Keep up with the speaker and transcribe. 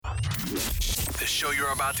show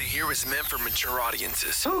you're about to hear is meant for mature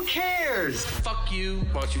audiences. Who cares? Fuck you.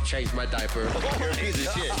 Why don't you change my diaper? You're a piece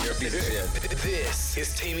of shit. You're a piece of shit. This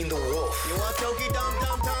is Taming the Wolf. You want Toki Dum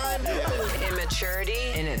Dum time?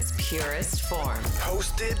 Immaturity in its purest form.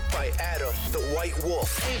 Hosted by Adam, the White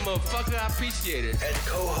Wolf. Hey, motherfucker, I appreciate it. And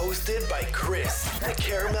co-hosted by Chris, the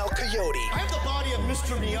Caramel Coyote. I have the body of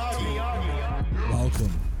Mr. Miyagi.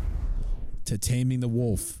 Welcome to Taming the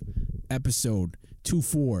Wolf, episode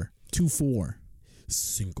 2424.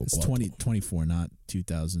 Cinco. It's 2024, not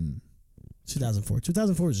 2024.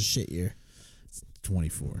 2004 is a shit year. I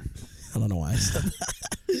don't know why I said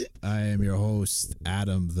that. I am your host,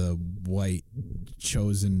 Adam, the White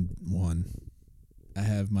Chosen One. I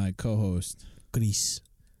have my co-host, Chris,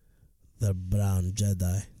 the Brown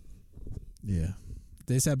Jedi. Yeah.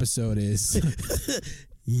 This episode is...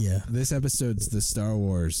 Yeah. This episode's the Star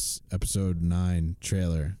Wars Episode 9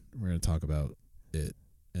 trailer. We're going to talk about it.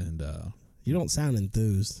 And, You don't sound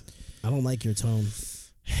enthused. I don't like your tone.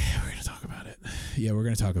 we're going to talk about it. Yeah, we're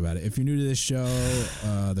going to talk about it. If you're new to this show,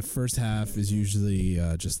 the first half is usually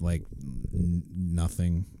just like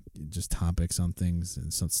nothing, just topics on things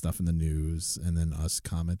and some stuff in the news, and then us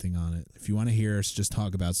commenting on it. If you want to hear us just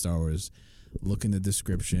talk about Star Wars, look in the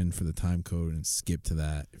description for the time code and skip to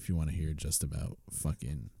that if you want to hear just about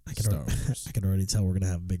fucking Star Wars. I can already tell we're going to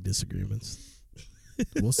have big disagreements.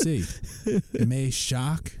 We'll see. It may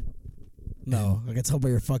shock. No, I can tell by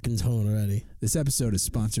your fucking tone already. This episode is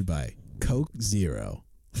sponsored by Coke Zero.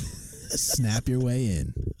 Snap your way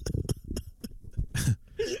in.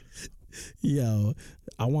 Yo,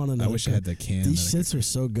 I want to know. I wish I had the can. These shits are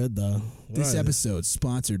so good, though. This episode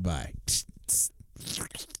sponsored by...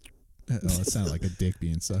 Oh, it sounded like a dick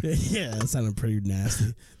being sucked. Yeah, that sounded pretty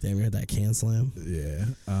nasty. Damn, you heard that can slam? Yeah.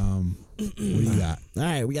 What do you got? All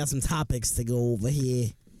right, we got some topics to go over here.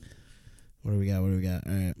 What do we got?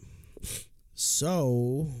 All right.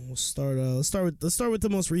 So we'll start. Let's start with the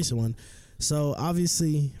most recent one. So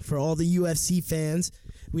obviously, for all the UFC fans,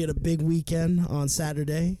 we had a big weekend on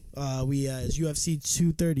Saturday. It's UFC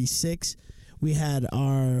 236. We had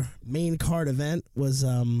our main card event was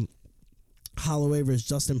Holloway versus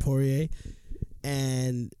Justin Poirier,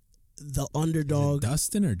 and the underdog.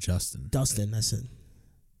 Dustin or Justin? Dustin, I said.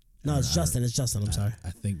 No, it's Justin. It's Justin. I'm sorry.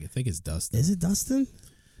 I think it's Dustin. Is it Dustin?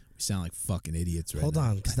 We sound like fucking idiots right Hold now.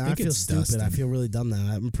 on, because now I feel stupid. Dustin. I feel really dumb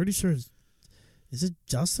now. I'm pretty sure. Is it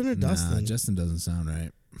Justin or Dustin? Nah, Justin doesn't sound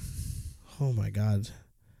right. Oh my god.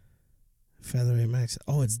 Featherweight max.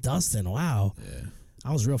 Oh, it's Dustin. Wow. Yeah.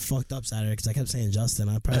 I was real fucked up Saturday because I kept saying Justin.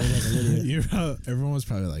 I probably was like an idiot. Everyone was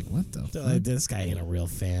probably like, "What the fuck?" Like, this guy ain't a real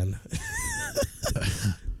fan.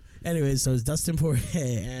 Anyway, so it's Dustin Poirier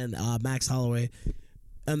and Max Holloway.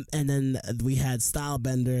 And then we had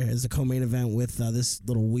Stylebender as the co-main event with this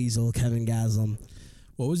little weasel, Kevin Gastelum.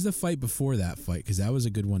 What was the fight before that fight? Because that was a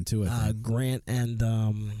good one too. I think. Grant and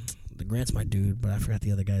Grant's my dude, but I forgot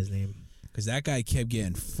the other guy's name. Because that guy kept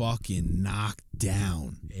getting fucking knocked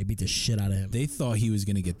down. Yeah, he beat the shit out of him. They thought he was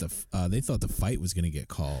gonna get they thought the fight was gonna get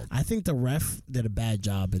called. I think the ref did a bad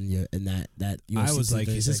job in that UFC. I was like,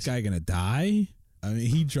 is this guy gonna die? I mean,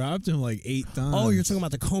 he dropped him like 8 times. Oh, you're talking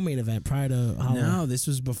about the co-main event prior to Holloway? No, this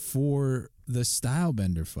was before the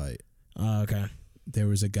Stylebender fight. Oh, okay. There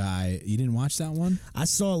was a guy. You didn't watch that one? I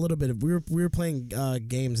saw a little bit of. We were playing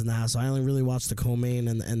games in the house, so I only really watched the co-main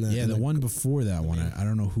and the one before that one. I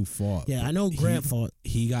don't know who fought. Yeah, I know Grant fought.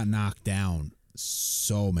 He got knocked down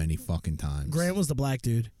so many fucking times. Grant was the black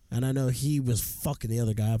dude, and I know he was fucking the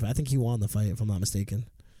other guy, but I think he won the fight, if I'm not mistaken.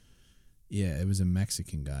 Yeah, it was a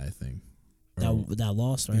Mexican guy, I think. That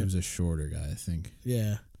lost, right? He was a shorter guy, I think.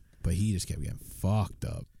 Yeah. But he just kept getting fucked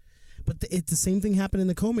up. But the same thing happened in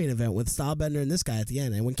the co-main event with Stylebender and this guy at the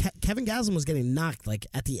end. And when Kevin Gastelum was getting knocked, like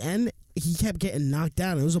at the end, he kept getting knocked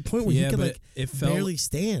down. There was a point where he could barely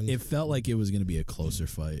stand. It felt like it was going to be a closer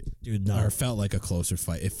fight. Dude, no. Or it felt like a closer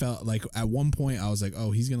fight. It felt like at one point I was like,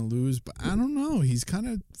 oh, he's going to lose. But I don't know. He's kind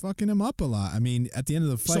of fucking him up a lot. I mean, at the end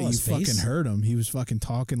of the fight, you fucking heard him. He was fucking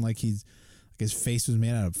talking like his face was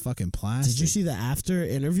made out of fucking plastic. Did you see the after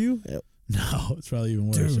interview? No, it's probably even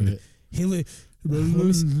worse. Dude,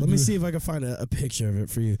 let me see if I can find a picture of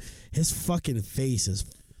it for you. His fucking face is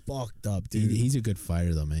fucked up, dude. He's a good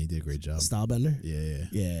fighter though, man. He did a great job. Stylebender?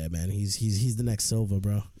 Yeah, man. He's the next Silva,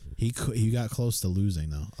 bro. He got close to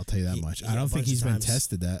losing though. I'll tell you that much. I don't think he's been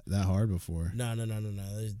tested that hard before. No.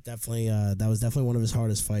 There's definitely that was definitely one of his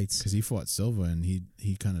hardest fights. Because he fought Silva and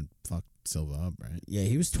he kind of fucked Silva up, right? Yeah,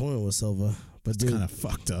 he was toying with Silva, but it's kind of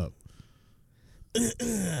fucked up.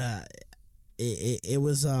 It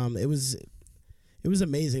was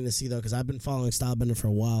amazing to see though, because I've been following Stylebender for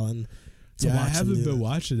a while, and I haven't been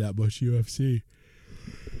watching that much UFC.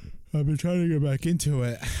 I've been trying to get back into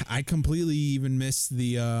it. I completely even missed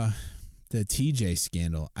the TJ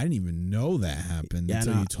scandal. I didn't even know that happened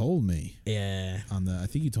until you told me. Yeah. I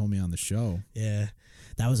think you told me on the show. Yeah.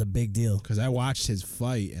 That was a big deal. Because I watched his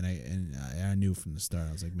fight and I knew from the start.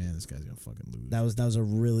 I was like, man, this guy's gonna fucking lose. That was a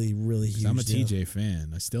really, really huge deal. I'm a TJ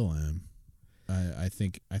fan. I still am. I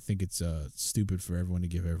think it's stupid for everyone to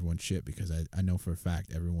give everyone shit because I know for a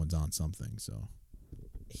fact everyone's on something. So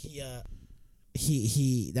he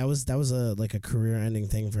that was a like a career ending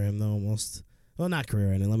thing for him though almost. Well, not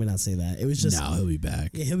career ending. Let me not say that. It was just no, he'll be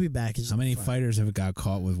back. Yeah, he'll be back. How many fighters have got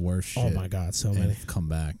caught with worse shit? Oh my god, so many. Come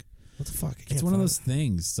back. What the fuck? It's one of those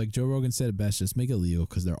things. It's like Joe Rogan said it best. Just make it legal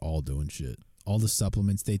because they're all doing shit. All the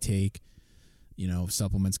supplements they take.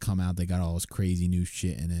 Supplements come out, they got all this crazy new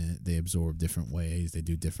shit in it. They absorb different ways. They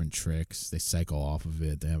do different tricks. They cycle off of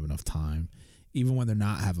it. They have enough time. Even when they're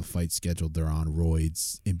not have a fight scheduled, they're on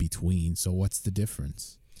roids in between. So what's the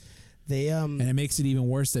difference? And it makes it even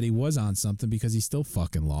worse that he was on something because he still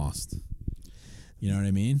fucking lost. You know what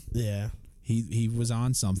I mean? Yeah. He was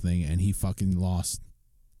on something and he fucking lost.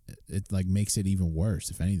 It like makes it even worse,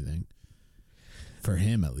 if anything. For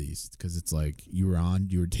him, at least, because it's like you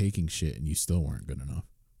were taking shit and you still weren't good enough.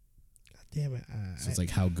 God damn it! So it's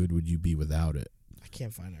like, how good would you be without it? I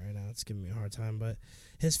can't find it right now. It's giving me a hard time. But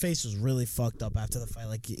his face was really fucked up after the fight.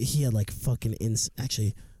 Like he had like fucking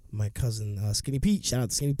actually, my cousin Skinny Pete. Shout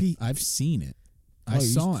out to Skinny Pete. I've seen it. Oh, I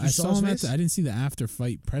saw him face? I didn't see the after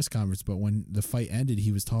fight press conference, but when the fight ended,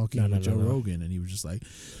 he was talking with Joe Rogan, and he was just like,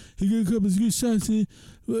 "He got a couple of good shots in,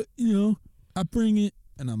 but I bring it."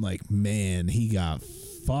 And I'm like, man, he got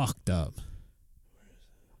fucked up.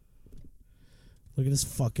 Look at his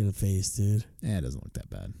fucking face, dude. Yeah, it doesn't look that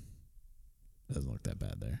bad. It doesn't look that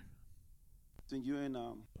bad there. Think you in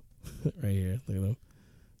right here. Look at him.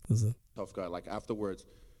 Listen. Tough guy. Like afterwards,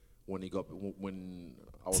 when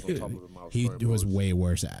I was on top of him, he was way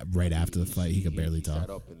worse right after the fight. He could barely talk.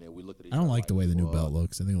 I don't like the way the new belt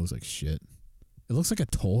looks. I think it looks like shit. It looks like a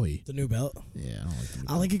toy. The new belt? Yeah, I don't like the new belt.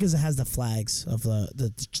 I like it because it has the flags of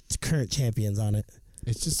the current champions on it.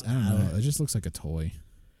 It's just, I don't know. It just looks like a toy.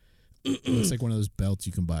 It looks like one of those belts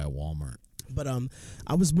you can buy at Walmart. But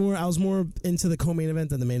I was more into the co-main event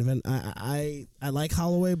than the main event. I like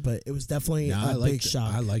Holloway, but it was definitely a big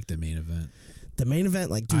shock. I like the main event. The main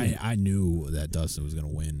event, like, dude, I knew that Dustin was gonna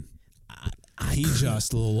win. He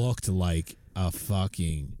just looked like a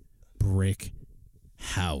fucking brick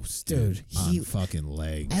house, dude. On fucking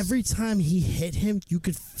legs. Every time he hit him, you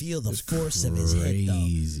could feel the force of his hit, though.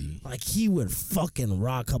 Crazy. Like, he would fucking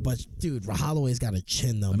rock up. But, dude, Holloway's got a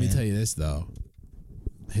chin, though, Let man. me tell you this, though.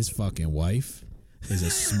 His fucking wife is a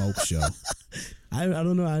smoke show. I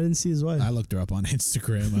don't know. I didn't see his wife. I looked her up on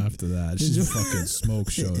Instagram after that. She's a fucking smoke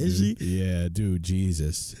show, Is dude. she? Yeah, dude,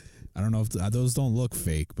 Jesus. I don't know if those don't look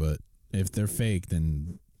fake, but if they're fake,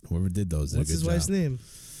 then whoever did those did What's a good his wife's job. name?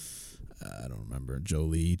 I don't remember.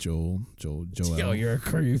 Jolie, Joel. Yo, you're a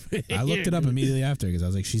creep. I looked it up immediately after because I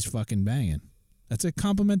was like, she's fucking banging. That's a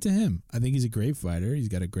compliment to him. I think he's a great fighter. He's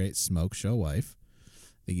got a great smoke show wife.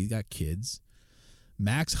 I think he's got kids.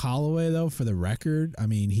 Max Holloway, though, for the record, I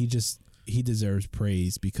mean, he deserves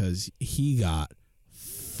praise because he got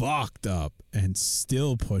fucked up and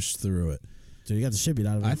still pushed through it. Dude, you got the shit beat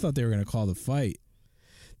out of him. I thought they were going to call the fight.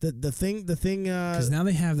 The thing. Because now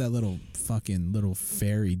they have that little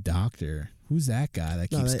fairy doctor. Who's that guy that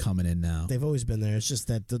keeps coming in now? They've always been there. It's just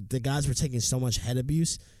that the guys were taking so much head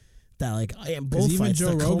abuse that, like, in both even fights, Joe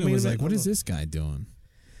the Rogan co-main was event- like, what is this guy doing?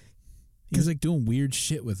 He was like doing weird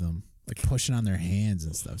shit with them, like pushing on their hands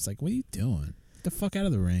and stuff. It's like, what are you doing? Get the fuck out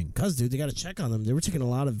of the ring. Cuz, dude, they got to check on them. They were taking a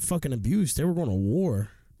lot of fucking abuse. They were going to war.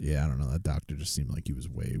 Yeah, I don't know. That doctor just seemed like he was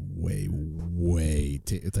way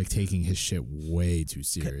it's like taking his shit way too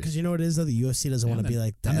serious. Because you know what it is, though? The UFC doesn't want to be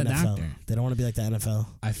like the NFL. Doctor. They don't want to be like the NFL.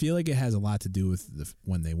 I feel like it has a lot to do with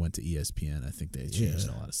when they went to ESPN. I think they changed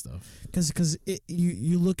a lot of stuff. Because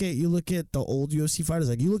you look at the old UFC fighters.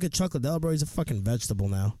 Like, you look at Chuck Liddell, bro. He's a fucking vegetable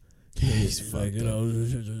now. He's fucked up.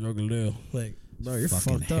 Like, bro, you're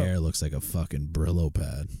fucking fucked up. hair looks like a fucking Brillo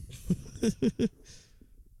pad. It's like,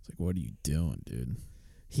 what are you doing, dude?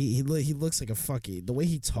 He looks like a fucking, the way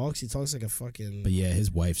he talks like a fucking. But yeah, his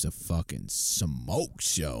wife's a fucking smoke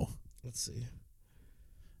show. Let's see. I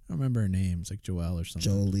don't remember her name. It's like Joelle or something.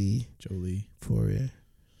 Jolie. Poirier.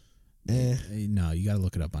 Hey, no, you got to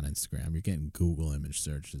look it up on Instagram. You're getting Google image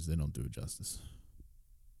searches. They don't do it justice.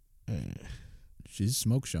 She's a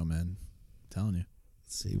smoke show, man. I'm telling you.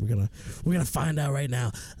 Let's see. We're gonna find out right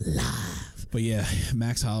now, live. But yeah,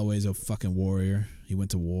 Max Holloway's a fucking warrior. He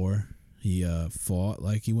went to war. He fought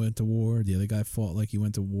like he went to war. The other guy fought like he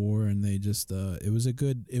went to war, and they just it was a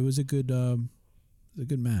good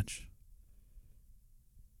match.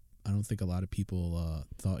 I don't think a lot of people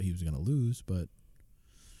thought he was going to lose, but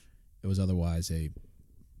it was otherwise a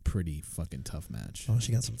pretty fucking tough match. Oh,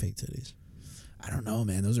 she got some fake titties. I don't know,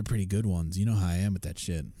 man. Those are pretty good ones. You know how I am with that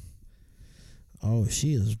shit. Oh,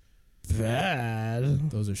 she is bad.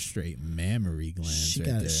 Those are straight mammary glands right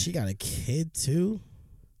there. She got a kid too.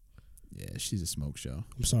 Yeah, she's a smoke show.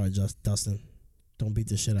 I'm sorry, Dustin. Don't beat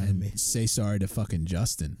the shit out of me. Say sorry to fucking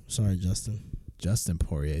Justin. Sorry, Justin. Justin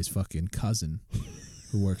Poirier's fucking cousin,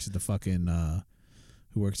 who works at the fucking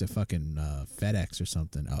FedEx or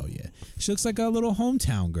something. Oh yeah, she looks like a little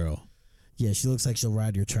hometown girl. Yeah, she looks like she'll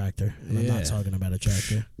ride your tractor. And I'm not talking about a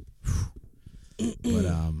tractor.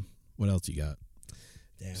 But what else you got?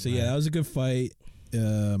 Damn, So yeah, that was a good fight.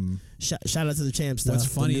 Shout out to the champs. What's the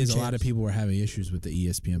funny new is a lot of champs. people were having issues with the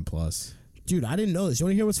ESPN Plus. Dude, I didn't know this. You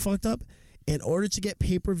want to hear what's fucked up? In order to get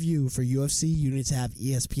pay-per-view for UFC, you need to have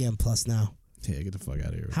ESPN Plus now. Yeah, get the fuck out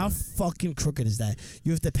of here. How fucking crooked is that?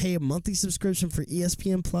 You have to pay a monthly subscription for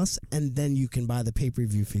ESPN Plus, and then you can buy the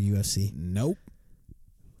pay-per-view for UFC. Nope.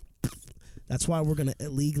 That's why we're going to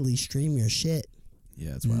illegally stream your shit.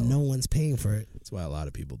 Yeah, that's why no one's paying for it. That's why a lot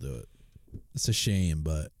of people do it. It's a shame,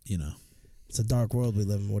 but you know, it's a dark world we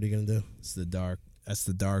live in. What are you going to do? That's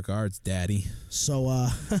the dark arts, daddy. So,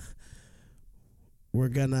 we're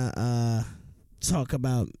going to talk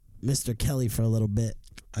about Mr. Kelly for a little bit.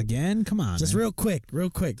 Again? Come on. Just man. real quick.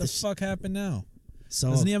 What the fuck happened now?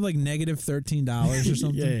 So doesn't he have like negative $13 or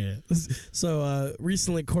something? Yeah. So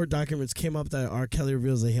recently, court documents came up that R. Kelly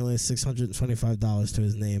reveals that he only has $625 to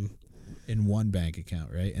his name in one bank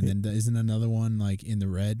account, right? And then isn't another one like in the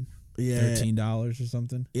red? Yeah, $13 or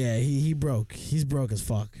something. Yeah, he broke. He's broke as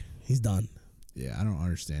fuck. He's done. Yeah, I don't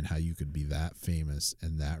understand how you could be that famous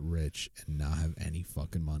and that rich and not have any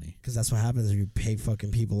fucking money. Because that's what happens if you pay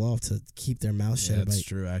fucking people off to keep their mouth shut. Yeah, that's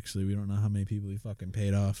true. Actually, we don't know how many people he fucking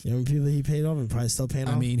paid off. You know how many people he paid off and probably still paying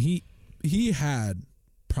off? I mean, he had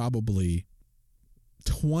probably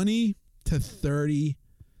 20 to 30,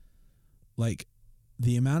 like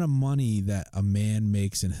the amount of money that a man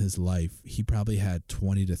makes in his life, he probably had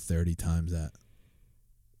 20 to 30 times that.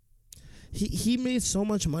 He made so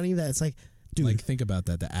much money that it's like, dude. Like, think about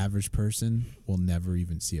that. The average person will never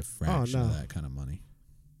even see a fraction of that kind of money.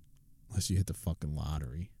 Unless you hit the fucking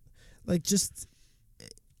lottery. Like, just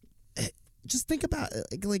think about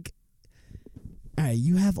it. Like, all right,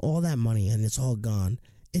 you have all that money and it's all gone.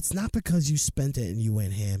 It's not because you spent it and you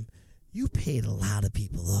went ham. You paid a lot of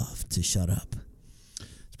people off to shut up.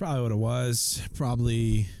 That's probably what it was.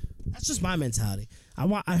 Probably. That's just my mentality.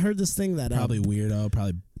 I heard this thing that probably weirdo.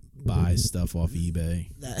 Probably buys stuff off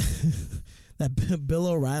eBay. That Bill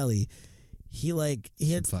O'Reilly, he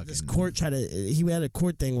had this court he had a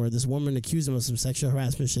court thing where this woman accused him of some sexual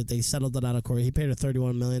harassment shit. They settled it out of court. He paid her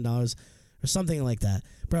 $31 million or something like that.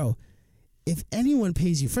 Bro, if anyone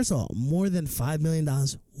pays you, first of all, more than $5 million,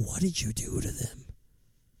 what did you do to them?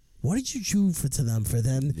 What did you do to them for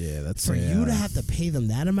them? Yeah, that's for you to have to pay them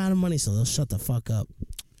that amount of money so they'll shut the fuck up.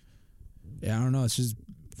 Yeah, I don't know. It's just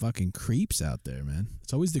fucking creeps out there, man.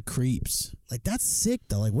 It's always the creeps. Like, that's sick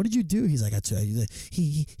though. Like, what did you do? He's like,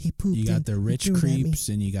 he pooped. You got the rich creeps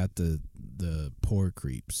and you got the poor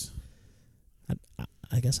creeps.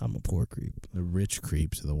 I guess I'm a poor creep. The rich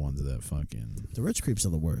creeps are the ones that fucking. The rich creeps are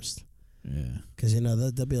the worst. Yeah, because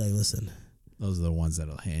they'll be like, listen. Those are the ones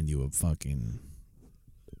that'll hand you a fucking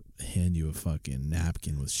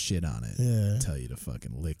napkin with shit on it. Yeah. Tell you to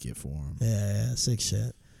fucking lick you for them. Yeah, sick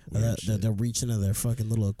shit. They'll reach into their fucking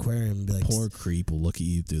little aquarium and be like, poor creep will look at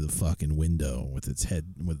you through the fucking window with its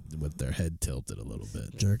head with their head tilted a little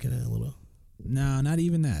bit, jerking it a little. No, not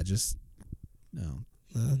even that. Just no.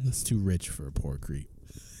 That's too rich for a poor creep.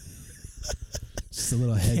 Just a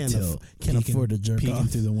little head tilt. Can't afford to jerk peeking off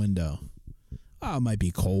through the window. Oh, it might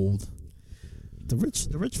be cold. The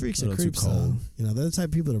rich freaks are creeps. Though. You know, they're the type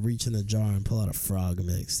of people to reach in the jar and pull out a frog and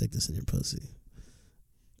be like, stick this in your pussy.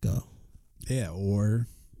 Go. Yeah, or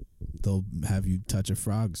they'll have you touch a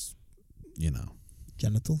frog's,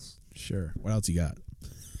 genitals. Sure. What else you got?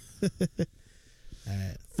 All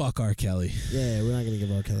right. Fuck R. Kelly. Yeah, we're not gonna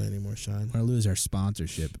give R. Kelly any more shine. We're gonna lose our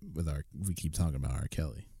sponsorship we keep talking about R.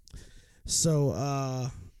 Kelly.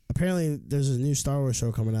 So apparently there's a new Star Wars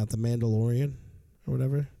show coming out, The Mandalorian or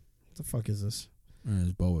whatever. What the fuck is this?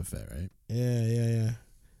 It's Boba Fett, right? Yeah.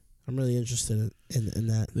 I'm really interested in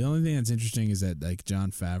that. The only thing that's interesting is that like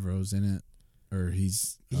Jon Favreau's in it, or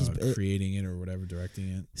he's creating it or whatever, directing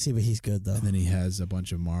it. See, but he's good though. And then he has a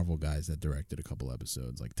bunch of Marvel guys that directed a couple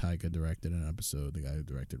episodes. Like Taika directed an episode. The guy who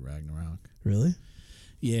directed Ragnarok. Really?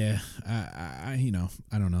 Yeah. I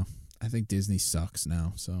don't know. I think Disney sucks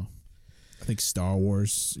now. So I think Star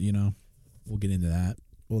Wars. We'll get into that.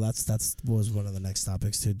 Well, that's was one of the next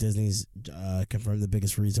topics too. Disney's confirmed the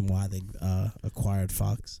biggest reason why they acquired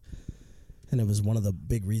Fox, and it was one of the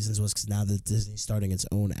big reasons was because now that Disney's starting its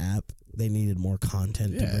own app, they needed more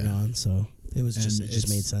content to bring on. So it just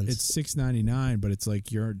made sense. It's $6.99, but it's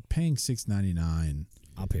like you're paying $6.99.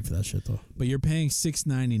 I'll pay for that shit though. But you're paying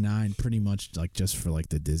 $6.99 pretty much like just for like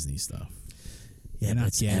the Disney stuff. Yeah, You're but not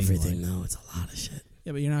it's getting, everything like- though. It's a lot of shit.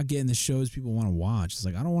 Yeah, but you're not getting the shows people want to watch. It's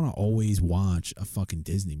like I don't want to always watch a fucking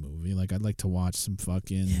Disney movie. Like I'd like to watch some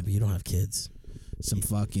fucking Yeah, but you don't have kids. some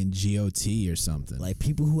fucking GOT or something. Like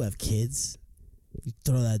people who have kids, you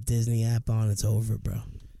throw that Disney app on, it's over, bro.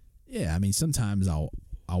 Yeah, I mean sometimes I'll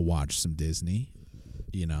watch some Disney,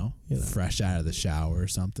 you know, fresh out of the shower or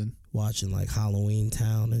something. Watching like Halloween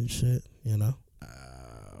Town and shit, you know.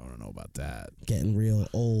 I don't know about that. Getting real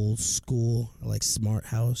old school, like Smart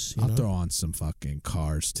House. You I'll know? throw on some fucking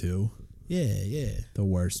Cars 2, Yeah. the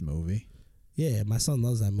worst movie. Yeah, my son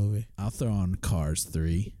loves that movie. I'll throw on Cars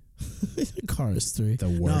 3, Cars 3. the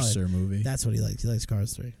worser movie. That's what he likes. He likes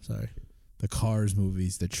Cars 3. Sorry. The Cars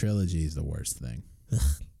movies, the trilogy is the worst thing.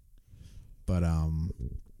 But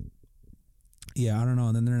yeah, I don't know.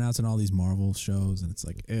 And then they're announcing all these Marvel shows, and it's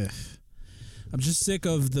like, ugh. I'm just sick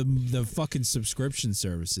of the fucking subscription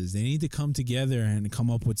services. They need to come together and come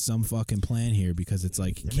up with some fucking plan here because it's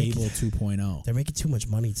like cable 2.0. They're making too much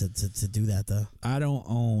money to do that though. I don't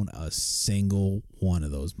own a single one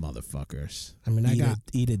of those motherfuckers. I mean,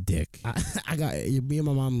 eat a dick. I got me and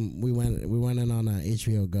my mom. We went in on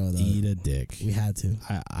HBO Go though. Eat a dick. We had to.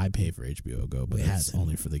 I pay for HBO Go, but We had it's to.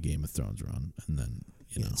 only for the Game of Thrones run, and then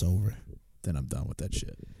you know It's over. then I'm done with that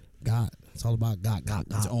shit. It's all about got.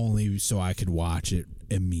 It's only so I could watch it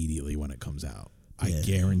immediately when it comes out. I Yeah.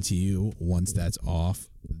 guarantee you, once that's off,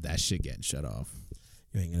 that shit getting shut off.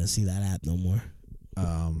 You ain't gonna see that app no more.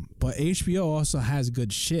 But HBO also has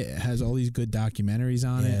good shit. It has all these good documentaries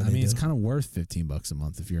on Yeah, it. I they mean, it's do. kind of worth $15 a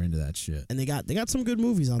month if you're into that shit. And they got some good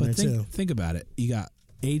movies on But there too. think about it. You got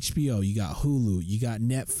HBO, you got Hulu, you got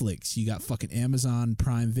Netflix, you got fucking Amazon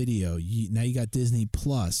Prime Video. Now you got Disney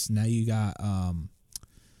Plus. Now you got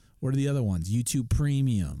what are the other ones? YouTube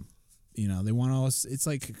Premium. You know, they want all. It's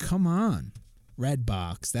like, come on,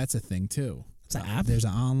 Redbox. That's a thing too. It's an app. There's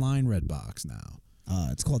an online Redbox now.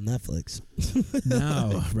 It's called Netflix.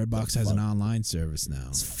 No, Redbox has an online service now.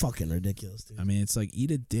 It's fucking ridiculous, dude. I mean, it's like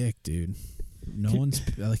eat a dick, dude. No one's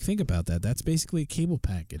like think about that. That's basically a cable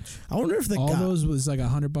package. I wonder if All those was like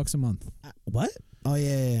 $100 a month. What? Oh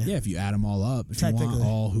yeah. Yeah, if you add them all up, if you want Technically.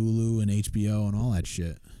 all Hulu and HBO and all that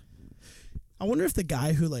shit. I wonder if the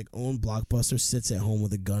guy who like owned Blockbuster sits at home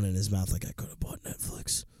with a gun in his mouth, like I could have bought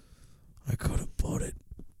Netflix. I could have bought it.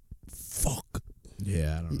 Fuck.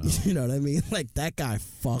 Yeah, I don't know. You know what I mean? Like that guy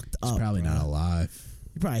fucked He's up. probably bro. not alive.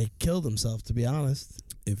 He probably killed himself, to be honest.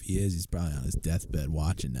 If he is, he's probably on his deathbed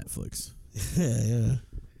watching Netflix, Yeah.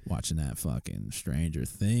 watching that fucking Stranger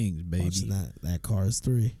Things, baby. Watching that Cars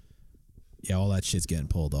 3. Yeah, all that shit's getting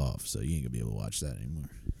pulled off, so you ain't gonna be able to watch that anymore.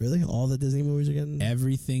 Really? All the Disney movies are getting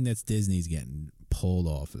Everything that's Disney's getting pulled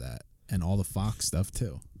off of that, and all the Fox stuff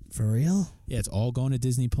too. for real? Yeah, it's all going to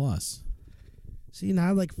Disney Plus. See,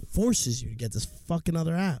 now it like forces you to get this fucking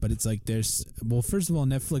other app. But it's like first of all,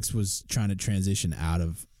 Netflix was trying to transition out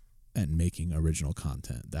of and making original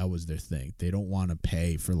content. That was their thing. They don't want to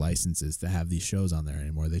pay for licenses to have these shows on there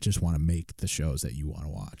anymore. They just want to make the shows that you want to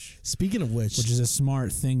watch. Speaking of which Which is a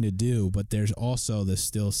smart thing to do, but there's also the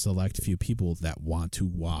still select few people that want to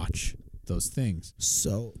watch those things.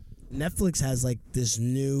 so Netflix has like this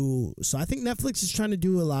new. So I think Netflix is trying to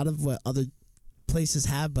do a lot of what other places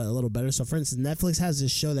have, but a little better. So for instance, Netflix has this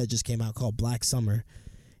show that just came out called Black Summer,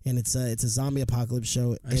 and it's a zombie apocalypse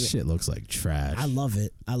show. That And shit looks like trash. I love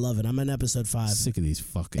it. I'm in episode 5. Sick of these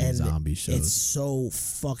fucking And zombie shows. It's so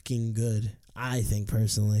fucking good. I think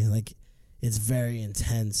personally, like, it's very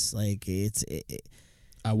intense. Like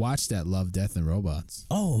I watched that Love, Death, and Robots.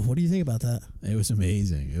 Oh, what do you think about that? It was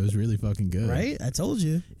amazing. It was really fucking good. Right? I told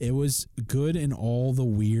you. It was good in all the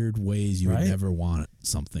weird ways you Right? would never want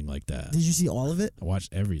something like that. Did you see all of it? I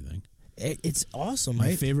watched everything. It's awesome, My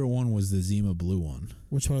right? favorite one was the Zima Blue one.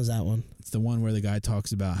 Which one is that one? It's the one where the guy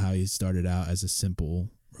talks about how he started out as a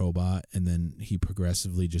simple robot and then he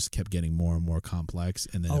progressively just kept getting more and more complex,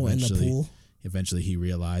 and then Oh, in the pool? eventually he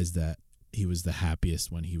realized that he was the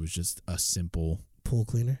happiest when he was just a simple Pool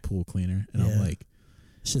cleaner. pool cleaner. And I'm Yeah. like,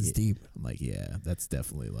 Shit's deep. I'm like, yeah, that's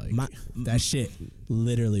definitely like My- that shit.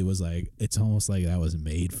 Literally was like, it's almost like that was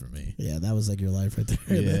made for me. Yeah, that was like your life right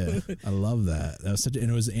there. Yeah, I love that. That was and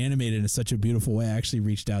it was animated in such a beautiful way. I actually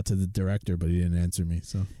reached out to the director, but he didn't answer me.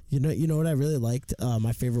 So You know what I really liked?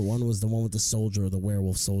 My favorite one was the one with the soldier, the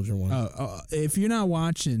werewolf soldier one. if you're not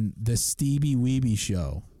watching the Stevie Weeby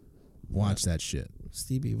show, watch that shit.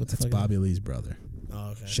 Stevie, what the That's fuck? Bobby Lee's brother.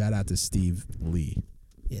 Oh, okay. Shout out to Steve Lee.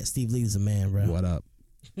 Yeah, Steve Lee's a man, bro. What up?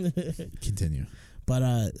 Continue.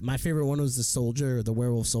 But my favorite one was the soldier, the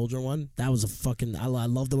werewolf soldier one. That was a fucking. I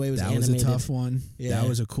love the way it was That animated. was a tough one. Yeah. That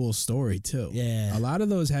was a cool story too. Yeah. A lot of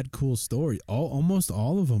those had cool stories. Almost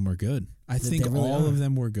all of them were good. I think they really all are. of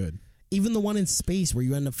them were good. Even the one in space where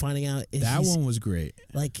you end up finding out That one was great.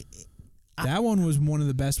 like, That one was one of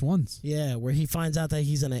the best ones. yeah, where he finds out that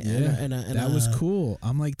he's in a. That was cool.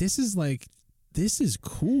 I'm like, this is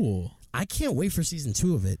cool. I can't wait for season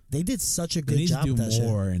 2 of it. They did such a They good need job to with do that shit.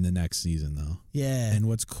 more in the next season though. Yeah. And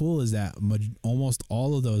what's cool is that almost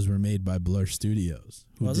all of those were made by Blur Studios.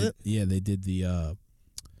 Was it? Yeah, they did the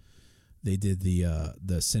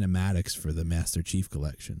cinematics for the Master Chief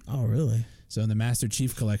Collection. Oh, really? So in the Master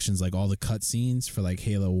Chief Collections, like all the cutscenes for like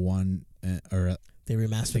Halo 1 or They I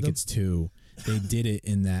remastered think them? it's 2, they did it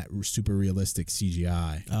in that super realistic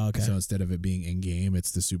CGI. Oh, okay. So instead of it being in game,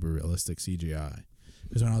 it's the super realistic CGI.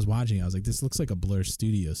 Because when I was watching, I was like, this looks like a Blur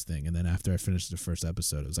Studios thing. And then after I finished the first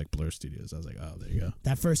episode, it was like Blur Studios. I was like, oh, there you go.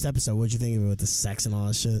 That first episode, what'd you think of it with the sex and all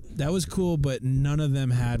that shit? That was cool, but none of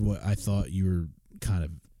them had what I thought you were kind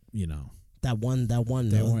of, That one.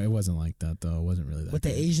 it wasn't like that though. It wasn't really that With the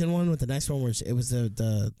good. Asian one, with the next one, where it was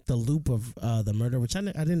the loop of the murder, which I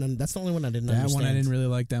didn't. That's the only one I didn't That understand. one I didn't really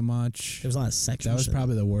like that much. There was a lot of sex. That was shit.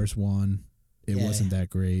 probably the worst one. It Yeah. wasn't that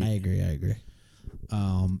great. I agree.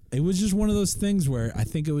 It was just one of those things where I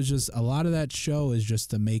think it was just a lot of that show is just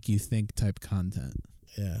to make you think type content.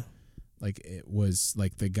 Yeah. Like it was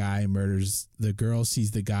like the girl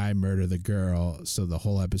sees the guy murder the girl, so the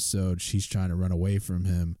whole episode she's trying to run away from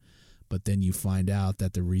him, but then you find out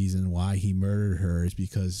that the reason why he murdered her is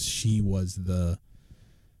because she was the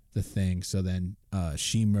thing. So then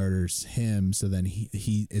she murders him, so then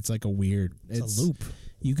he it's like a weird It's a loop.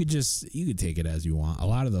 You could take it as you want. A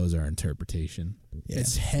lot of those are interpretation. Yeah.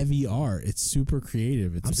 It's heavy art. It's super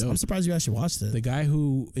creative. It's dope. I'm surprised you actually watched it. The guy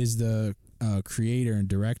who is the creator and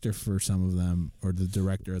director for some of them, or the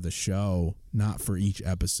director of the show, not for each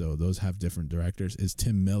episode, those have different directors, is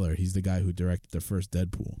Tim Miller. He's the guy who directed the first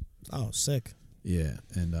Deadpool. Oh, sick. Yeah,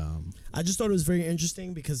 and I just thought it was very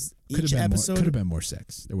interesting because could each have episode. been more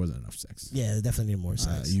sex. There wasn't enough sex. Yeah, they definitely need more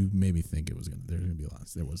sex. You made me think there's gonna be a lot.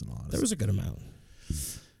 There wasn't a lot. There was a good amount.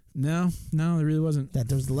 No, there really wasn't. That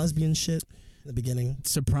there was the lesbian shit in the beginning.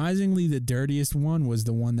 Surprisingly, the dirtiest one was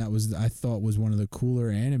the one that I thought was one of the cooler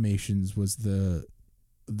animations. Was the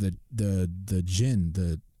Jinn,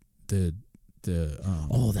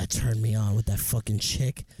 Oh, that turned me on with that fucking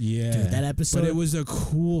chick. Yeah, Dude, that episode. But it was a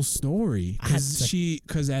cool story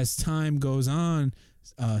because as time goes on,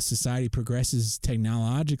 society progresses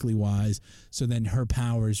technologically wise. So then her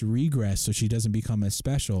powers regress, so she doesn't become as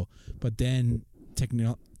special. But then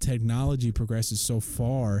technology progresses so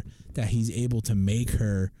far that he's able to make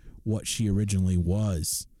her what she originally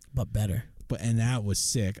was, but better. And that was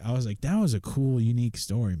sick. I was like, that was a cool, unique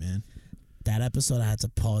story, man. That episode, I had to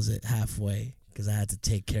pause it halfway because I had to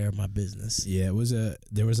take care of my business. Yeah, well,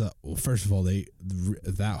 first of all,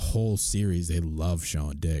 that whole series, they love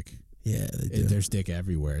showing dick. Yeah, they do. There's dick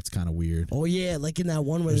everywhere. It's kind of weird. Oh, yeah, like in that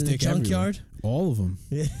one where There's in the dick junkyard. everywhere. All of them.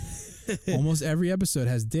 Yeah. Almost every episode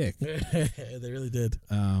has dick. They really did.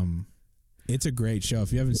 It's a great show.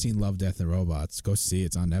 If you haven't seen Love, Death, and Robots, go see it.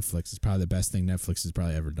 It's on Netflix. It's probably the best thing Netflix has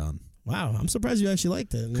probably ever done. Wow, I'm surprised you actually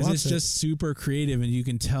liked it. Because it's just super creative, and you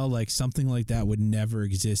can tell like something like that would never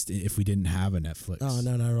exist if we didn't have a Netflix. Oh,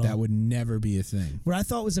 no, not at all. That would never be a thing. What I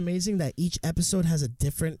thought was amazing that each episode has a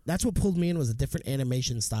different. That's what pulled me in, was a different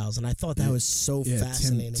animation styles, and I thought that was so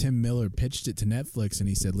fascinating. Tim Miller pitched it to Netflix, and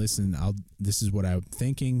he said, "Listen, this is what I'm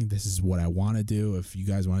thinking. This is what I want to do. If you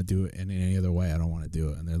guys want to do it in any other way, I don't want to do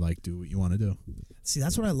it." And they're like, "Do what you want to do." See,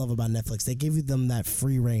 that's what I love about Netflix. They give them that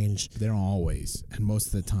free range. They don't always, and most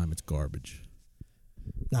of the time, it's garbage.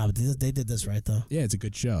 Nah, but they did this right though. Yeah, it's a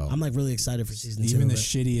good show. I'm like really excited for season 2. Even the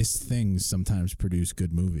shittiest things sometimes produce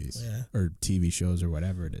good movies, Yeah. or TV shows, or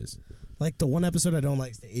whatever it is. Like the one episode I don't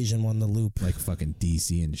like is the Asian one, The Loop. Like fucking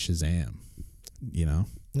DC and Shazam, you know.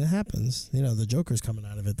 It happens. You know, the Joker's coming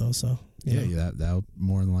out of it though, so you know. Yeah, that'll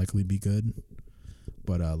more than likely be good.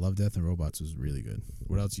 But Love, Death, and Robots was really good.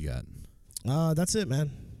 What else you got? That's it, man.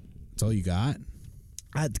 That's all you got?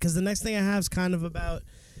 Because the next thing I have is kind of about.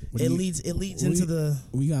 It leads into the.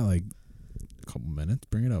 We got like a couple minutes.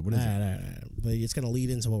 Bring it up. What is it? All right. But it's gonna lead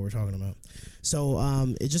into what we're talking about. So,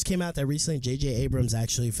 it just came out that recently J.J. Abrams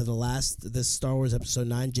actually for this Star Wars Episode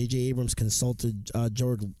 9, J.J. Abrams consulted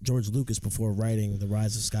George Lucas before writing The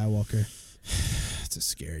Rise of Skywalker. It's a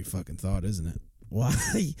scary fucking thought, isn't it? Why?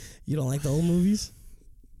 You don't like the old movies?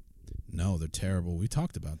 No, they're terrible. We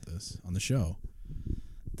talked about this on the show.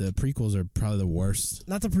 The prequels are probably the worst.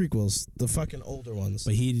 Not the prequels, the fucking older ones.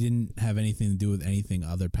 But he didn't have anything to do with anything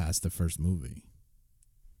other past the first movie.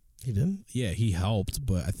 He didn't? Yeah, he helped,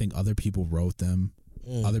 but I think other people wrote them.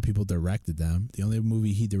 Other people directed them. The only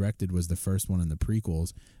movie he directed was the first one in the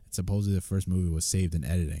prequels. And supposedly the first movie was saved in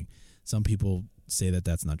editing. Some people say that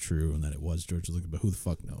that's not true and that it was George Lucas, but who the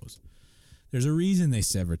fuck knows? There's a reason they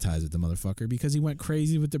severitized with the motherfucker, because he went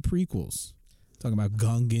crazy with the prequels. Talking about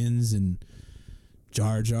Gungans and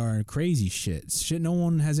Jar Jar and crazy shit. Shit no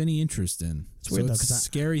one has any interest in. It's weird, though, it's a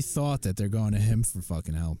scary thought that they're going to him for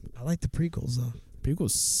fucking help. I like the prequels, though.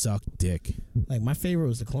 Prequels suck dick. Like, my favorite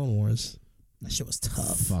was the Clone Wars. That shit was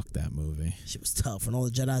tough. Fuck that movie. Shit was tough. When all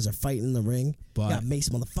the Jedis are fighting in the ring. But you got Mace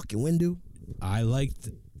motherfucking Windu. I liked...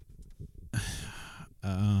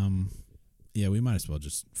 Yeah, we might as well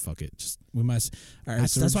just fuck it. All right,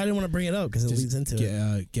 That's why I didn't want to bring it up, because it leads into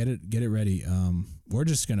it. Get it ready. We're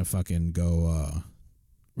just gonna fucking go.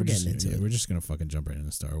 We're getting into it. We're just gonna fucking jump right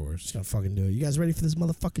into Star Wars. Just gonna fucking do it. You guys ready for this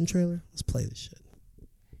motherfucking trailer? Let's play this shit.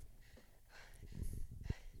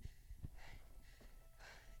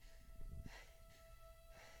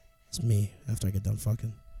 It's me after I get done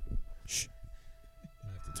fucking. Shh. I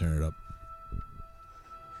have to turn it up.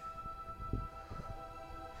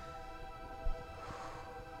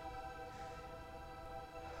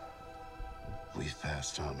 We've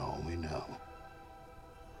passed on all we know.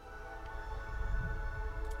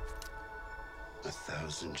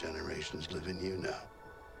 1,000 generations live in you now.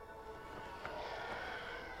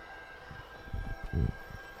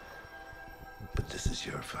 But this is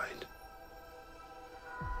your fight.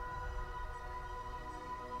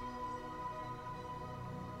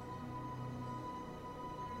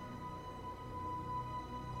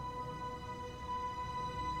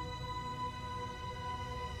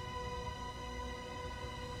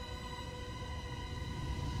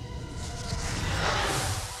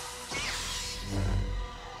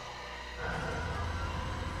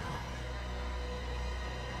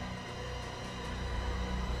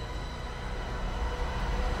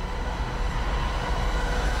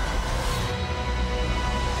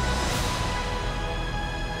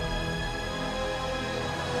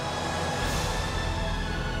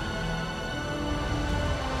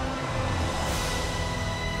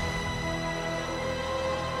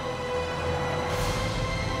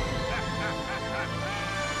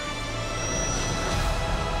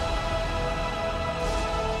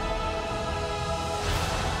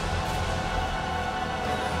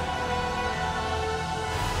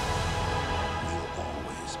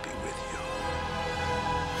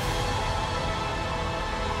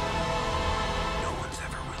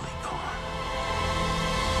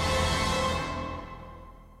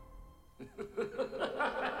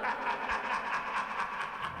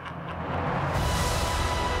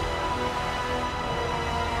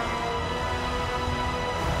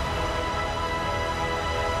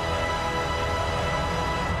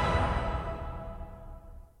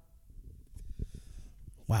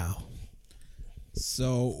 Wow.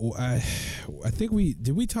 So I think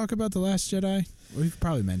did we talk about The Last Jedi? We've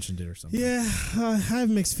probably mentioned it or something. Yeah, I have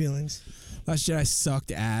mixed feelings. Last Jedi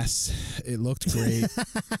sucked ass. It looked great.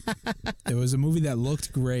 It was a movie that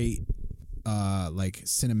looked great, like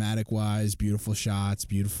cinematic wise, beautiful shots,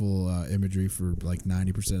 beautiful imagery for like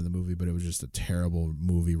 90% of the movie, but it was just a terrible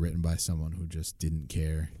movie written by someone who just didn't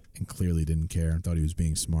care and clearly didn't care and thought he was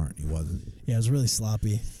being smart and he wasn't. Yeah, it was really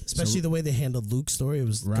sloppy, especially the way they handled Luke's story. It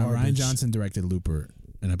was garbage. Ryan Johnson directed Looper,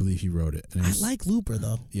 and I believe he wrote it. And I like Looper,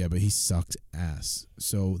 though. Yeah, but he sucked ass.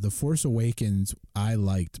 So The Force Awakens, I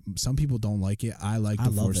liked. Some people don't like it. I liked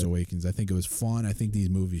The Force Awakens. I think it was fun. I think these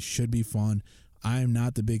movies should be fun. I'm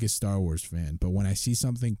not the biggest Star Wars fan, but when I see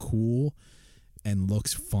something cool and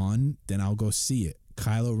looks fun, then I'll go see it.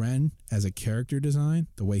 Kylo Ren as a character design,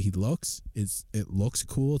 the way he looks, it looks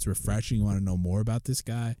cool. It's refreshing. You want to know more about this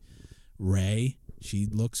guy. Rey, she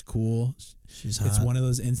looks cool. She's hot. It's one of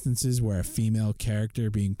those instances where a female character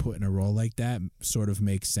being put in a role like that sort of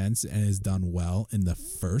makes sense and is done well in the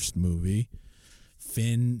first movie.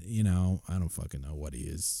 Finn, I don't fucking know what he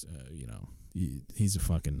is. He's a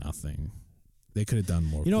fucking nothing. They could have done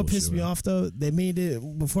more. You know what pissed me off, though? They made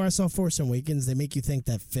it, before I saw Force Awakens, they make you think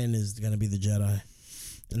that Finn is going to be the Jedi.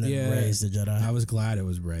 And then Rey's the Jedi. I was glad it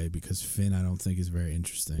was Rey because Finn I don't think is very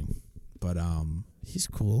interesting. But he's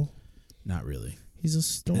cool. Not really. He's a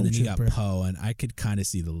stormtrooper. And then you got Poe, and I could kind of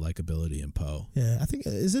see the likability in Poe. Yeah, I think,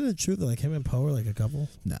 isn't it true that like him and Poe are like a couple?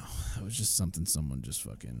 No, that was just something someone just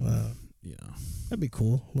fucking, you know. That'd be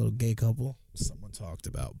cool. A little gay couple. Someone talked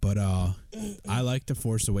about. But I liked The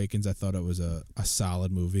Force Awakens. I thought it was a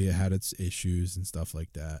solid movie. It had its issues and stuff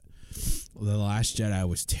like that. The Last Jedi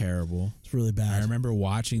was terrible. It's really bad. I remember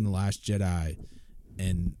watching The Last Jedi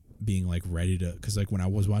and being like ready to, because like when I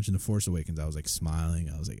was watching The Force Awakens, I was like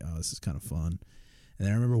smiling. I was like, oh, this is kind of fun. And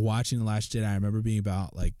then I remember watching The Last Jedi. I remember being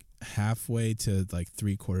about like halfway to like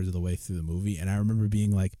 3/4 of the way through the movie. And I remember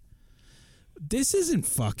being like, this isn't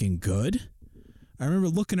fucking good. I remember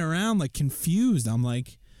looking around like confused. I'm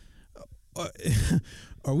like,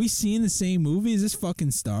 are we seeing the same movie? Is this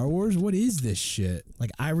fucking Star Wars? What is this shit?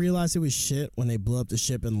 Like, I realized it was shit when they blew up the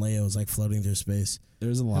ship and Leia was like floating through space.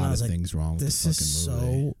 There's a lot of things wrong with this the fucking is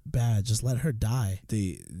movie. So bad. Just let her die.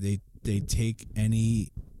 They take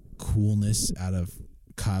any coolness out of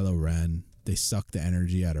Kylo Ren. They suck the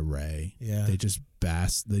energy out of Rey. Yeah. They just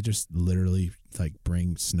literally like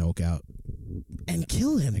bring Snoke out and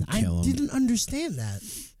kill him. I didn't understand that.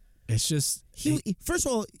 It's just first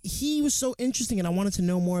of all, he was so interesting, and I wanted to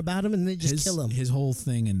know more about him, and they just kill him. His whole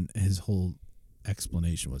thing and his whole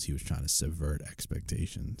explanation was he was trying to subvert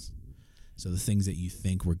expectations. So the things that you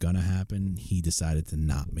think were gonna happen, he decided to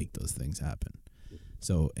not make those things happen.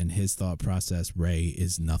 So in his thought process, Rey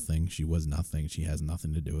is nothing. She was nothing. She has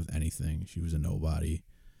nothing to do with anything. She was a nobody.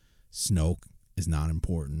 Snoke is not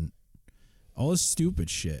important. All this stupid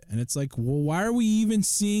shit. And it's like, well, why are we even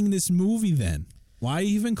seeing this movie then? Why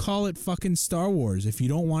even call it fucking Star Wars if you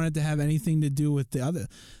don't want it to have anything to do with the other?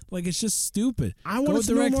 Like, it's just stupid. I want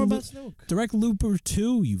to know more about Snoke. Direct Looper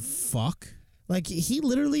 2, you fuck. Like, he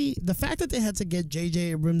literally, the fact that they had to get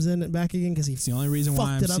J.J. Abrams in it back again because he It's the only reason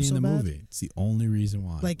why I'm seeing the movie. It's the only reason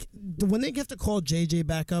why. Like, when they have to call J.J.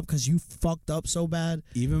 back up because you fucked up so bad.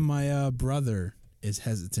 Even my brother is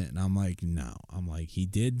hesitant, and I'm like, no. I'm like, he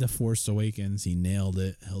did The Force Awakens. He nailed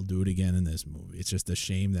it. He'll do it again in this movie. It's just a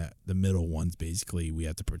shame that the middle ones, basically, we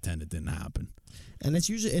have to pretend it didn't happen. And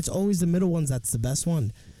it's always the middle ones that's the best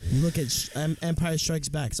one. You look at Empire Strikes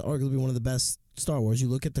Back. It's arguably one of the best Star Wars. You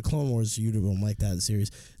look at the Clone Wars, you don't like that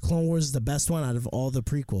series. Clone Wars is the best one out of all the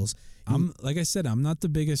prequels. Like I said, I'm not the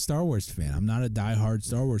biggest Star Wars fan. I'm not a diehard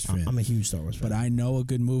Star Wars fan. I'm a huge Star Wars fan. But I know a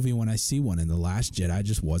good movie when I see one, and The Last Jedi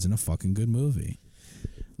just wasn't a fucking good movie.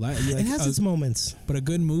 It has its moments. But a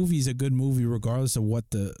good movie is a good movie regardless of what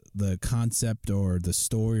the concept or the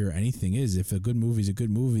story or anything is. If a good movie is a good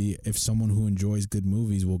movie, if someone who enjoys good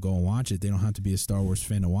movies will go and watch it, they don't have to be a Star Wars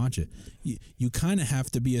fan to watch it. You kind of have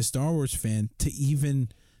to be a Star Wars fan to even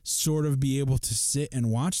sort of be able to sit and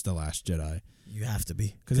watch The Last Jedi. You have to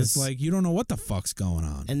be. Because it's like, you don't know what the fuck's going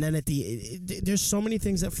on. And then there's so many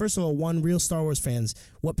things that, first of all, real Star Wars fans,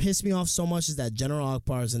 what pissed me off so much is that General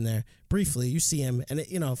Akbar is in there. Briefly, you see him,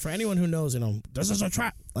 and for anyone who knows, this is a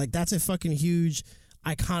trap. Like, that's a fucking huge,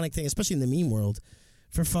 iconic thing, especially in the meme world,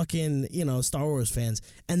 for fucking, Star Wars fans.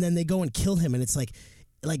 And then they go and kill him, and it's like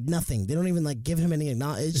nothing. They don't even like give him any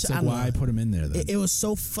acknowledgement. It's like, why put him in there then? It was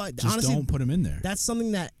so fun. Just honestly, don't put him in there. That's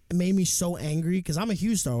something that made me so angry because I'm a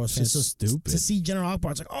huge Star Wars fan. So stupid. To see General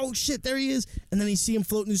Akbar, it's like, oh shit, there he is, and then you see him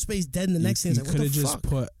floating through space dead in the next scene. It's like, what the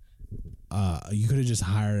fuck? You could have just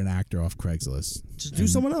hired an actor off Craigslist. Just do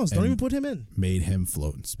someone else. Don't even put him in. Made him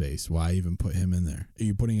float in space. Why even put him in there? Are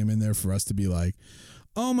you putting him in there for us to be like,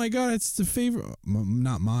 oh my god, it's the favorite?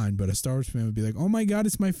 Not mine, but a Star Wars fan would be like, oh my god,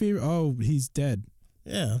 it's my favorite. Oh, he's dead.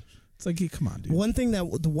 Yeah. It's like, come on, dude.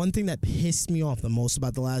 The one thing that pissed me off the most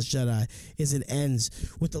about The Last Jedi is it ends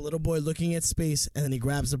with the little boy looking at space, and then he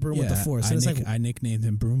grabs the broom with the Force. And I nicknamed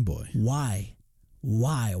him Broom Boy. Why?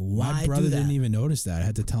 My brother didn't even notice that. I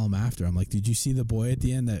had to tell him after. I'm like, did you see the boy at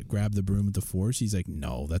the end that grabbed the broom with the Force? He's like,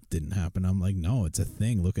 no, that didn't happen. I'm like, no, it's a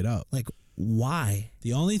thing. Look it up. Like, why?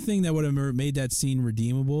 The only thing that would have made that scene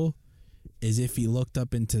redeemable is if he looked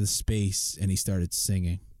up into the space and he started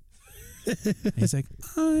singing. And he's like,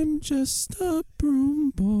 I'm just a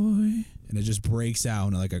broom boy. And it just breaks out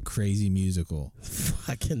into like a crazy musical.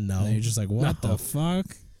 Fucking no. And you're just like, what the fuck?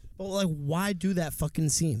 But like, why do that fucking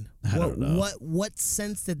scene? I don't know. What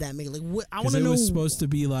sense did that make? Like, I want to know. It was supposed to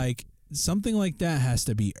be like, something like that has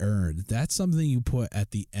to be earned. That's something you put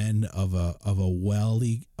at the end of a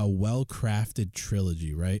well-crafted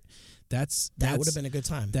trilogy, right? That would have been a good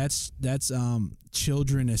time. That's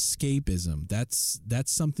children escapism.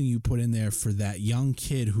 That's something you put in there for that young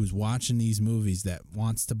kid who's watching these movies that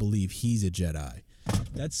wants to believe he's a Jedi.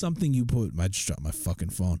 That's something you put. I just dropped my fucking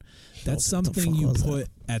phone. That's something you put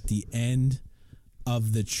at the end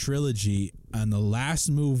of the trilogy on the last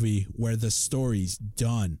movie where the story's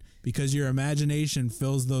done, because your imagination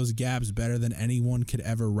fills those gaps better than anyone could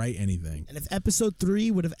ever write anything. And if episode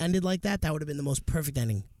 3 would have ended like that, that would have been the most perfect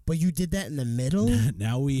ending. But you did that in the middle?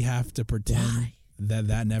 Now we have to pretend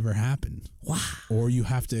that never happened. Wow. Or you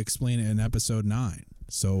have to explain it in episode 9.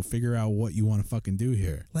 So figure out what you want to fucking do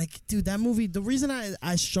here. Like, dude, that movie, the reason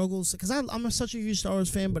I struggle, because I'm such a huge Star Wars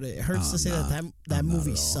fan, but it hurts to say that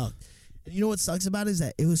movie sucked. And you know what sucks about it is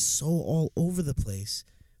that it was so all over the place.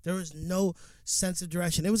 There was no sense of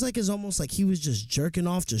direction. It was like, it's almost like he was just jerking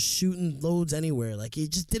off, just shooting loads anywhere. Like,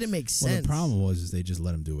 it just didn't make sense. Well, the problem was is they just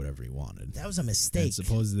let him do whatever he wanted. That was a mistake. And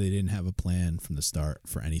supposedly they didn't have a plan from the start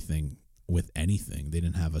for anything with anything. They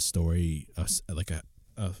didn't have a story, like a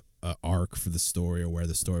arc for the story or where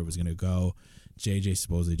the story was going to go. JJ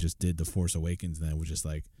supposedly just did The Force Awakens and then was just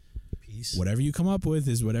like, peace. Whatever you come up with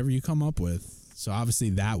is whatever you come up with. So obviously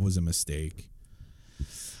that was a mistake.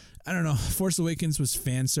 I don't know. Force Awakens was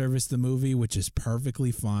fan service, the movie, which is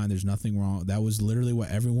perfectly fine. There's nothing wrong. That was literally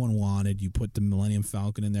what everyone wanted. You put the Millennium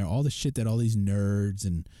Falcon in there, all the shit that all these nerds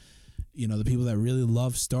and, you know, the people that really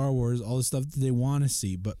love Star Wars, all the stuff that they want to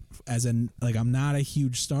see. But I'm not a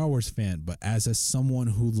huge Star Wars fan, but as someone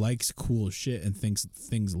who likes cool shit and thinks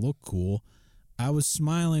things look cool, I was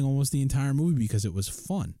smiling almost the entire movie because it was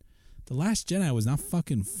fun. The Last Jedi was not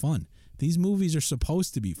fucking fun. These movies are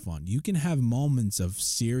supposed to be fun. You can have moments of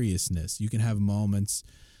seriousness. You can have moments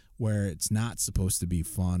where it's not supposed to be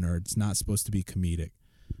fun or it's not supposed to be comedic.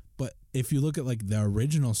 But if you look at like the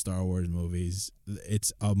original Star Wars movies,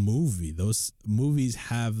 it's a movie. Those movies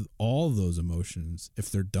have all those emotions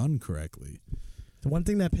if they're done correctly. The one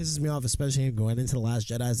thing that pisses me off, especially going into The Last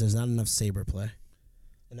Jedi, is there's not enough saber play.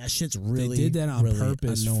 And that shit's really, they did that on really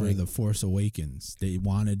purpose annoying. for The Force Awakens. They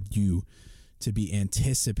wanted you to be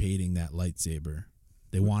anticipating that lightsaber.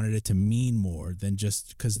 They wanted it to mean more than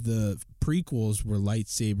just because the prequels were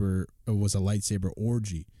was a lightsaber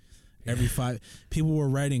orgy. Every 5 people were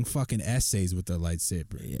writing fucking essays with their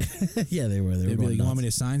lightsaber. Yeah, yeah, they were. They'd be like, "You want me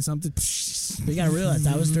to sign something?" But you gotta realize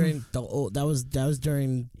that was during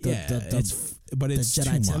but it's Jedi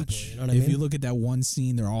too Temple, much. you know what I mean? If you look at that one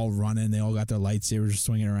scene, they're all running. They all got their lightsabers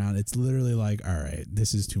swinging around. It's literally like, all right,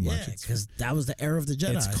 this is too much. Yeah, because that was the era of the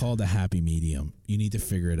Jedi. It's called a happy medium. You need to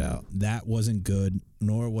figure it out. That wasn't good,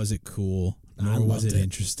 nor was it cool, nor was it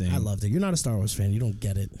interesting. I loved it. You're not a Star Wars fan. You don't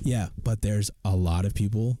get it. Yeah, but there's a lot of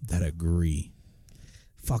people that agree.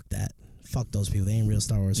 Fuck that. Fuck those people. They ain't real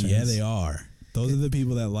Star Wars fans. Yeah, they are. Those are the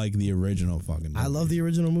people that like the original fucking movie. I love the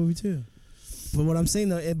original movie too. But what I'm saying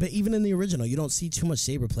though, but even in the original, you don't see too much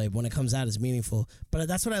saber play. But when it comes out, it's meaningful. But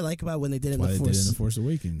that's what I like about when they did it in the Force. They did in the Force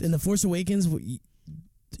Awakens. In the Force Awakens,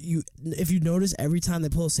 if you notice, every time they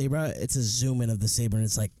pull a saber out, it's a zoom in of the saber, and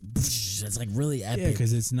it's like really epic. Yeah,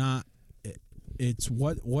 because it's not. It's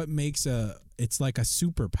what makes it's like a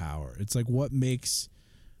superpower. It's like what makes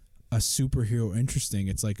a superhero interesting.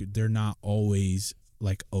 It's like they're not always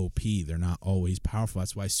like OP. They're not always powerful.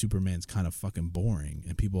 That's why Superman's kind of fucking boring,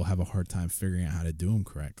 and people have a hard time figuring out how to do him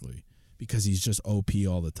correctly because he's just OP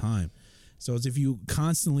all the time. So it's if you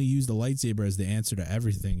constantly use the lightsaber as the answer to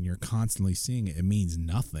everything, and you're constantly seeing it, it means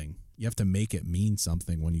nothing. You have to make it mean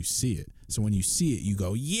something when you see it. So when you see it, you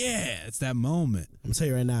go, yeah, it's that moment. I'm going to tell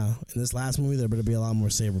you right now, in this last movie, there better be a lot more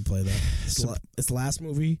saber play, though. It's the last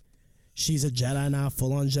movie. She's a Jedi now,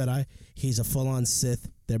 full-on Jedi. He's a full-on Sith.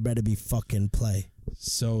 There better be fucking play.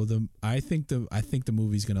 So I think the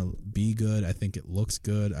movie's gonna be good. I think it looks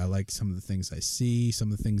good. I like some of the things I see.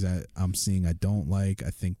 Some of the things I'm seeing I don't like. I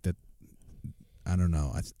think that I don't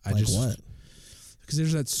know. I like just what? Because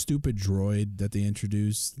there's that stupid droid that they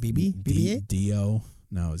introduced. BB-8? Dio.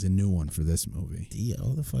 No, it's a new one for this movie. Dio,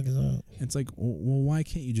 what the fuck is that? It's like, well, why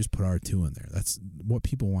can't you just put R2 in there? That's what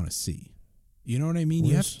people want to see. You know what I mean?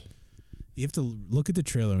 You have to look at the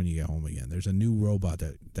trailer when you get home again. There's a new robot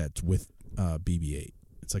that's with BB-8.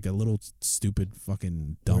 It's like a little stupid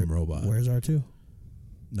fucking dumb robot. Where's R2?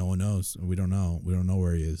 No one knows. We don't know. We don't know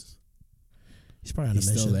where he is. He's probably on a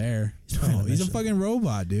mission. He's still there. He's a fucking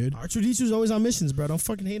robot, dude. R2-D2's always on missions, bro. Don't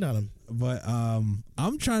fucking hate on him. But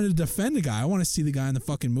I'm trying to defend the guy. I want to see the guy in the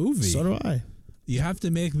fucking movie. So do I. You have to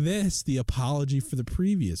make this the apology for the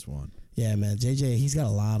previous one. Yeah, man. JJ, he's got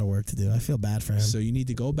a lot of work to do. I feel bad for him. So you need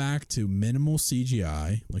to go back to minimal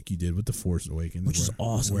CGI, like you did with The Force Awakens. Which is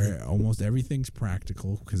awesome. Where almost everything's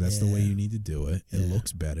practical, because that's the way you need to do it. It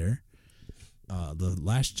looks better. The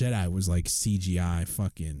Last Jedi was like CGI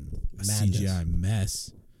fucking CGI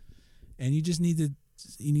mess. And you just need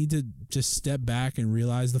to just step back and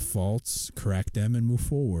realize the faults, correct them, and move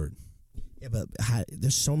forward. Yeah, but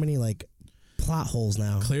there's so many like plot holes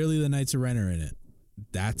now. Clearly the Knights of Ren are in it.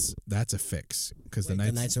 that's a fix because Wait,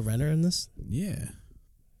 the Knights of Ren are in this. Yeah,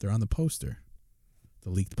 they're on the poster, the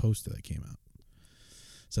leaked poster that came out.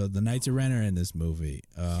 So the Knights of Ren are in this movie.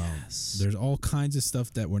 Yes. There's all kinds of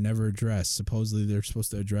stuff that were never addressed. Supposedly they're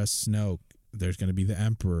supposed to address Snoke. There's going to be the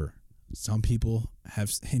Emperor. Some people have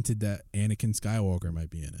hinted that Anakin Skywalker might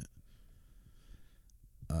be in it.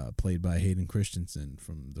 Played by Hayden Christensen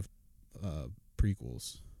from the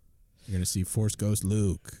prequels. You're going to see Force Ghost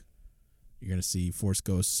Luke. You're going to see Force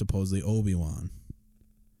Ghost supposedly Obi-Wan.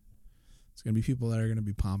 It's going to be people that are going to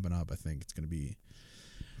be pumping up, I think. It's going to be...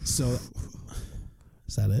 So...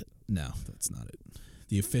 Is that it? No, that's not it.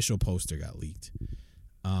 The official poster got leaked.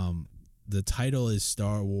 The title is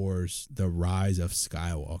Star Wars: The Rise of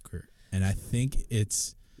Skywalker, and I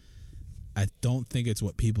don't think it's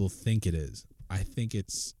what people think it is. I think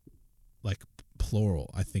it's like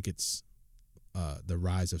plural. I think it's the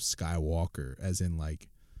Rise of Skywalker, as in like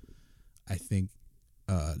I think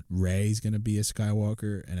Rey's gonna be a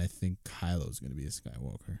Skywalker, and I think Kylo's gonna be a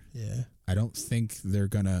Skywalker. Yeah. I don't think they're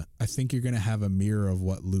gonna. I think you're gonna have a mirror of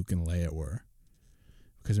what Luke and Leia were.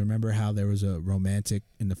 Because remember how there was a romantic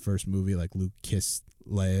in the first movie, like Luke kissed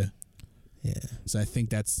Leia. Yeah. So I think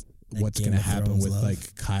that's That what's Game gonna of happen Thrones with love. like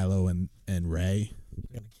Kylo and Rey.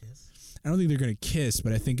 They're gonna kiss. I don't think they're gonna kiss,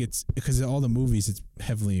 but I think it's because in all the movies it's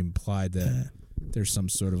heavily implied that there's some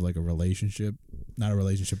sort of like a relationship. Not a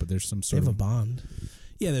relationship, but there's some They sort have of a bond.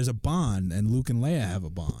 Yeah, there's a bond, and Luke and Leia have a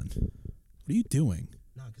bond. What are you doing?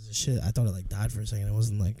 No, because the shit. I thought it like died for a second. It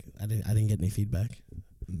wasn't like I didn't get any feedback.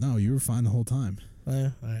 No, you were fine the whole time. Oh yeah,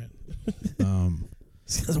 all right.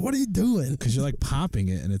 Because what are you doing? Because you're like popping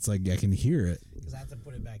it, and it's like I can hear it. Because I had to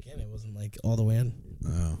put it back in. It wasn't like all the way in.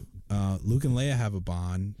 Oh, Luke and Leia have a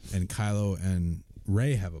bond, and Kylo and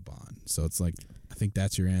Rey have a bond. So it's like I think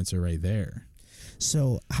that's your answer right there.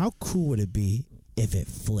 So how cool would it be if it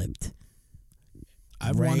flipped?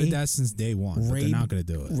 I've wanted that since day one, but they're not going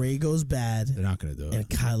to do it. Rey goes bad. They're not going to do it. And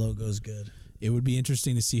Kylo goes good. It would be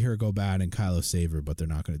interesting to see her go bad and Kylo save her, but they're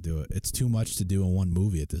not going to do it. It's too much to do in one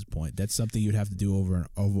movie at this point. That's something you'd have to do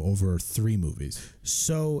over 3 movies.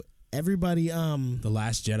 So everybody, The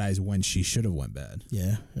Last Jedi is when she should have went bad.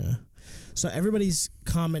 yeah. So everybody's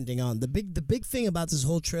commenting on the big thing about this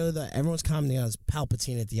whole trailer that everyone's commenting on is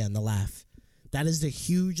Palpatine at the end, the laugh. That is the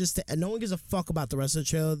hugest thing, and no one gives a fuck about the rest of the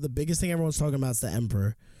trailer. The biggest thing everyone's talking about is the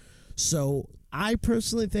Emperor. So I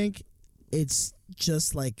personally think it's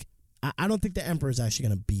just like I don't think the Emperor is actually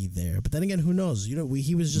going to be there. But then again, who knows? You know,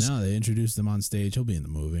 he was just No, they introduced him on stage. He'll be in the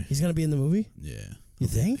movie. he's going to be in the movie. Yeah. You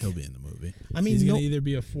think? He'll be in the movie. I mean, he's no- going to either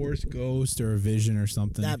be a Force ghost or a Vision or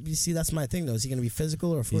something. That you see, that's my thing though. Is he going to be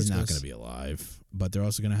physical or a Force He's not ghost? going to be alive. But they're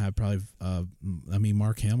also going to have probably,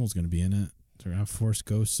 Mark Hamill's going to be in it. They're going to have Force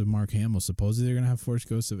ghosts of Mark Hamill. Supposedly they're going to have Force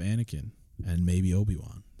ghosts of Anakin and maybe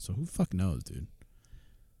Obi-Wan. So who the fuck knows, dude?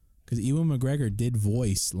 Because Ewan McGregor did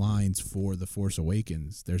voice lines for The Force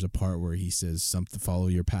Awakens. There's a part where he says something, follow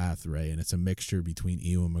your path, Rey, and it's a mixture between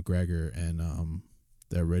Ewan McGregor and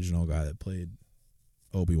the original guy that played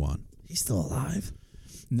Obi-Wan. He's still alive.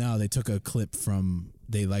 No, they took a clip from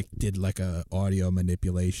did a audio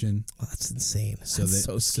manipulation. Oh, that's insane. So That's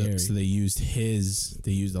so scary. So they used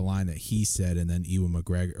a line that he said, and then Ewan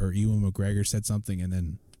McGregor said something, and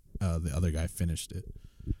then the other guy finished it.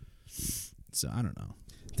 So I don't know.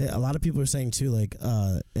 A lot of people are saying too, like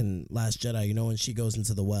in Last Jedi, you know, when she goes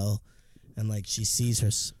into the well, and like she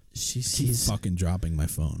sees Keep fucking dropping my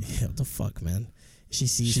phone. Yeah, what the fuck, man? She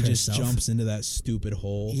sees She herself. just jumps into that stupid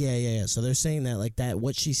hole. Yeah. So they're saying that like that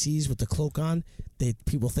what she sees with the cloak on,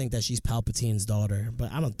 people think that she's Palpatine's daughter, but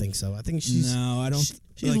I don't think so. I think she's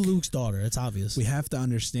she's like, Luke's daughter. It's obvious. We have to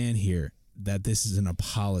understand here that this is an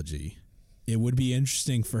apology. It would be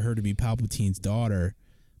interesting for her to be Palpatine's daughter,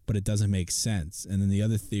 but it doesn't make sense. And then the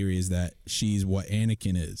other theory is that she's what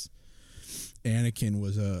Anakin is. Anakin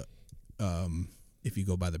was if you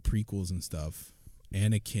go by the prequels and stuff,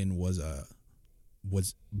 Anakin was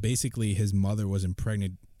basically his mother was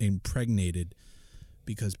impregnated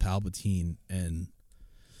because Palpatine and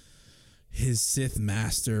his Sith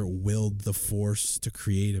master willed the Force to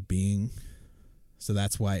create a being. So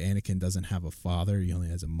that's why Anakin doesn't have a father. He only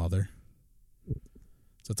has a mother.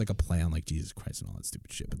 So it's like a play on like Jesus Christ and all that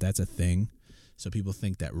stupid shit. But that's a thing. So people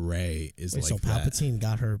think that Rey is Wait, like so that. Palpatine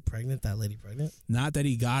got her pregnant, that lady pregnant? Not that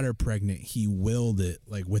he got her pregnant. He willed it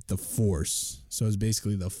like with the Force. So it's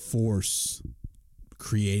basically the Force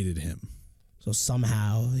created him. So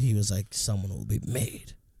somehow he was like, someone will be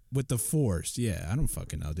made. With the Force, yeah. I don't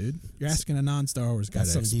fucking know, dude. You're asking a non-Star Wars guy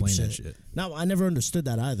That's to some deep explain that shit. shit. No, I never understood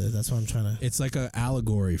that either. That's why I'm trying to... It's like an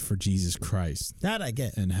allegory for Jesus Christ. That I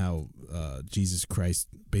get. And how Jesus Christ,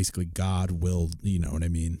 basically God willed, you know what I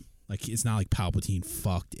mean? Like, it's not like Palpatine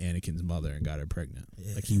fucked Anakin's mother and got her pregnant.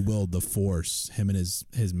 Yeah. Like, he willed the Force. Him and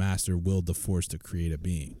his master willed the Force to create a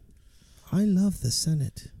being. I love the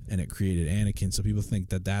Senate. And it created Anakin, so people think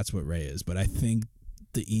that that's what Rey is. But I think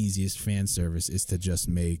the easiest fan service is to just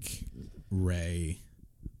make Rey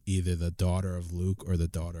either the daughter of Luke or the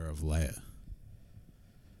daughter of Leia.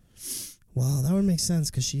 Well, that would make sense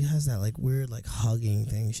because she has that like weird like hugging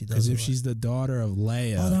thing she does. Because if she's the daughter of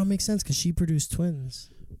Leia... Oh, that would make sense because she produced twins.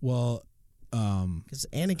 Well... Because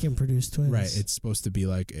Anakin produced twins. Right, it's supposed to be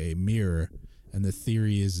like a mirror. And the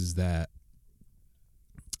theory is that...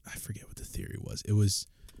 I forget what the theory was. It was...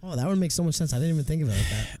 Oh, that would make so much sense. I didn't even think of it like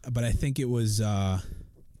that. But I think it was... I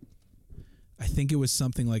think it was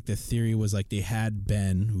something like the theory was like they had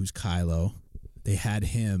Ben, who's Kylo. They had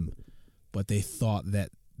him, but they thought that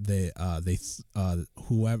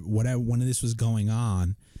whatever when this was going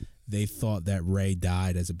on, they thought that Rey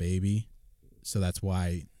died as a baby, so that's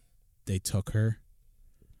why they took her.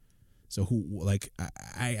 So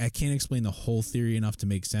I can't explain the whole theory enough to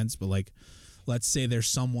make sense, but like, let's say there's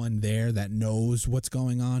someone there that knows what's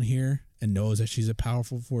going on here and knows that she's a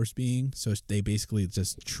powerful Force being, so they basically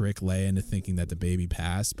just trick Leia into thinking that the baby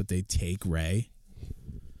passed, but they take Rey.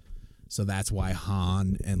 So that's why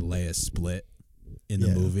Han and Leia split in the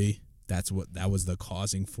movie. That was the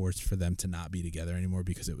causing force for them to not be together anymore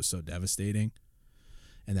because it was so devastating.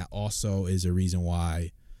 And that also is a reason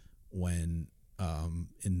why when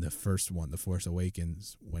in the first one, The Force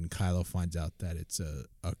Awakens, when Kylo finds out that it's a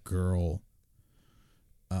girl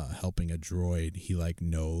helping a droid, he like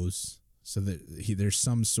knows, so that there's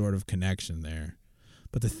some sort of connection there.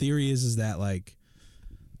 But the theory is that like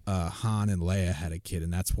Han and Leia had a kid,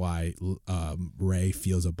 and that's why Rey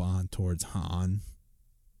feels a bond towards Han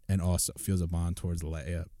and also feels a bond towards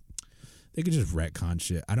Leia. They could just retcon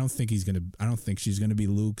shit. I don't think she's gonna be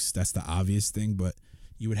Luke's. That's the obvious thing, but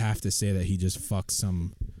you would have to say that he just fucked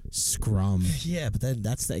some scrum. Yeah, but then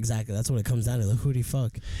that's what it comes down to. Like, who'd he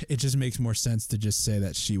fuck? It just makes more sense to just say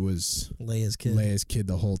that she was Leia's kid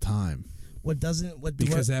the whole time. Because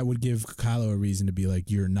that would give Kylo a reason to be like,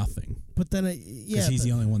 you're nothing. But then, because he's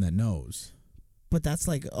the only one that knows. But that's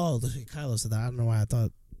like, oh, Kylo said that. I don't know why I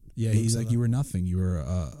thought. Yeah, he's like, you were nothing. You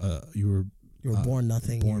were born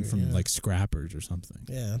nothing. Born from like scrappers or something.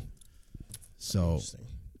 Yeah. So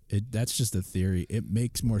that's just a theory. It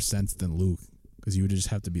makes more sense than Luke, because you would just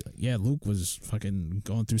have to be like, yeah, Luke was fucking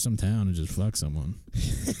going through some town and just fucked someone.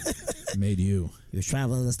 Made you. He was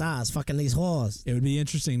traveling the stars, fucking these whores. It would be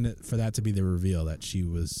interesting for that to be the reveal, that she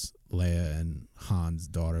was Leia and Han's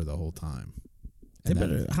daughter the whole time.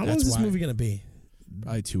 How long is this movie gonna be?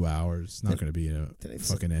 Probably 2 hours. Not gonna be a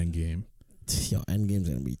fucking Endgame. Yo, Endgame's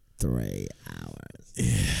gonna be 3 hours.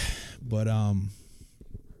 Yeah, but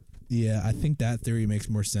yeah, I think that theory makes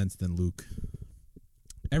more sense than Luke.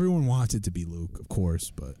 Everyone wants it to be Luke, of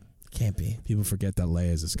course, but can't be. People forget that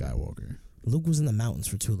Leia is a Skywalker. Luke was in the mountains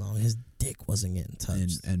for too long. His dick wasn't getting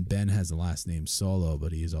touched. And Ben has the last name Solo,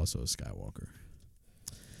 but he is also a Skywalker.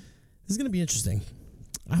 This is gonna be interesting.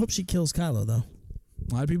 I hope she kills Kylo, though.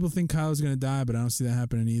 A lot of people think Kylo's going to die, but I don't see that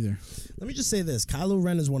happening either. Let me just say this. Kylo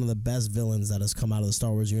Ren is one of the best villains that has come out of the Star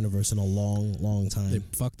Wars universe in a long, long time. They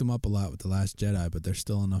fucked him up a lot with The Last Jedi, but there's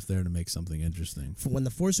still enough there to make something interesting. When The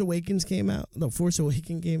Force Awakens came out, that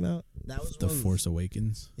was The Force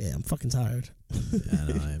Awakens? Yeah, I'm fucking tired. Yeah, I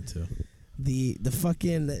know, I am too.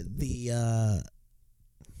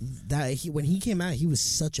 When he came out, he was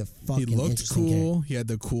such a fucking He looked interesting cool. character. He had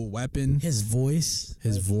the cool weapon. His voice.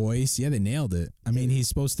 Yeah, they nailed it. I mean, he's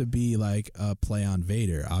supposed to be like a play on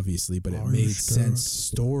Vader, obviously, but it made sense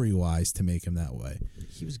story-wise to make him that way.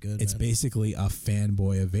 He was good, It's basically a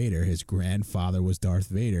fanboy of Vader. His grandfather was Darth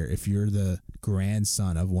Vader. If you're the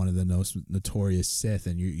grandson of one of the most notorious Sith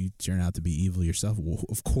and you turn out to be evil yourself, well,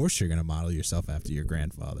 of course you're going to model yourself after your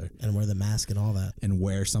grandfather. And wear the mask and all that. And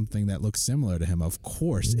wear something that looks similar to him. Of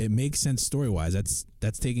course. It makes sense story-wise.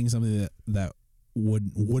 That's taking something that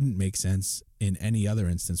wouldn't make sense in any other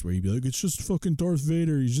instance where you'd be like, it's just fucking Darth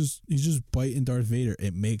Vader. He's just biting Darth Vader.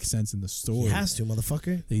 It makes sense in the story. He has to,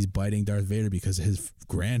 motherfucker. He's biting Darth Vader because his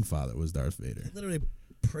grandfather was Darth Vader. He literally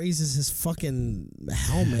praises his fucking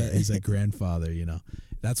helmet. He's like grandfather, you know.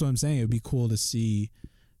 That's what I'm saying. It would be cool to see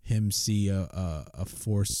him see a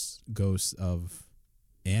Force ghost of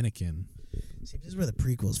Anakin. See, this is where the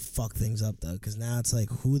prequels fuck things up, though, because now it's like,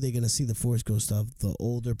 who are they going to see the Force ghost of? The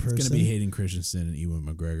older person? It's going to be Hayden Christensen and Ewan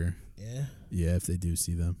McGregor. Yeah? Yeah, if they do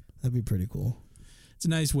see them. That'd be pretty cool. It's a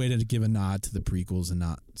nice way to give a nod to the prequels and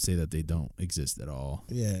not say that they don't exist at all.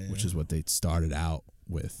 Yeah. Which is what they started out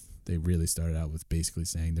with. They really started out with basically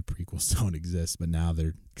saying the prequels don't exist, but now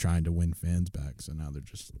they're trying to win fans back, so now they're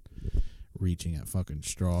just reaching at fucking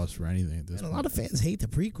straws for anything at this And a point. lot of fans hate the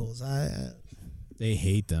prequels. They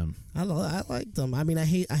hate them. I like them. I mean, I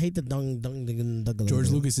hate the dung. George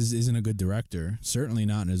Lucas isn't a good director. Certainly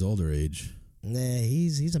not in his older age. Nah,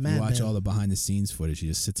 he's a You madman. watch all the behind the scenes footage. He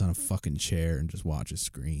just sits on a fucking chair and just watches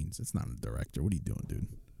screens. It's not a director. What are you doing, dude?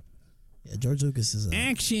 Yeah, George Lucas is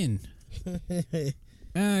Action.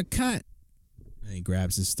 Cut. And he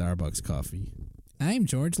grabs his Starbucks coffee. I'm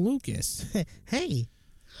George Lucas. Hey,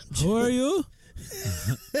 Who are you?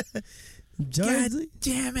 George.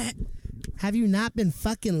 Damn it. Have you not been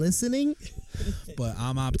fucking listening? But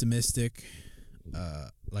I'm optimistic.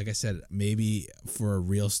 Like I said, maybe for a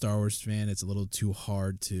real Star Wars fan, it's a little too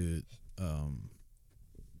hard to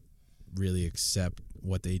really accept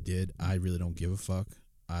what they did. I really don't give a fuck.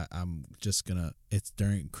 I'm just gonna. It's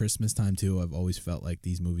during Christmas time too. I've always felt like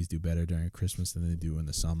these movies do better during Christmas than they do in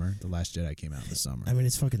the summer. The Last Jedi came out in the summer. I mean,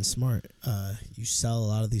 it's fucking smart. You sell a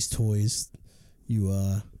lot of these toys.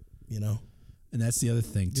 You know. And that's the other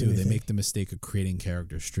thing too. They make the mistake of creating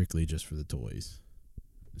characters strictly just for the toys.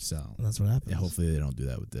 So And that's what happens. yeah, hopefully they don't do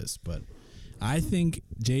that with this. But I think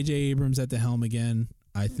J.J. Abrams at the helm again.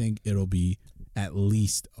 I think it'll be at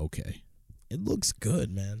least okay. It looks good,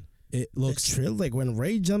 man. It looks like when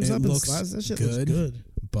Rey jumps it up and looks slides, that shit good, looks good.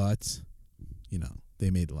 But you know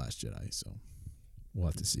they made the Last Jedi, so we'll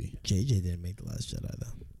have to see. JJ didn't make the Last Jedi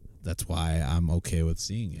though. That's why I'm okay with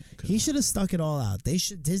seeing it. He should have stuck it all out.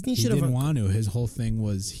 Disney He should have. didn't want to. His whole thing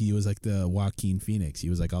was he was like the Joaquin Phoenix.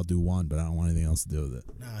 He was like, I'll do one, but I don't want anything else to do with it.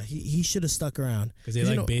 Nah, he should have stuck around Because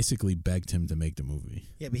they basically begged him to make the movie.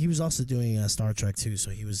 Yeah, but he was also doing Star Trek too,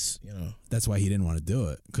 so he was, That's why he didn't want to do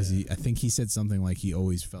it. Because I think he said something like he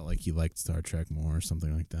always felt like he liked Star Trek more or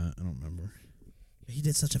something like that. I don't remember. He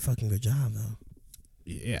did such a fucking good job though.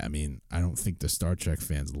 Yeah, I mean, I don't think the Star Trek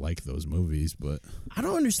fans like those movies, but I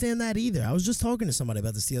don't understand that either. I was just talking to somebody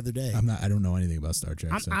about this the other day. I don't know anything about Star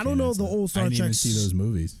Trek. So I don't know the old Star Trek. I didn't even Treks. see those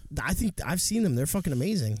movies. I think I've seen them. They're fucking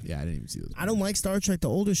amazing. Yeah, I didn't even see those. I don't like Star Trek, the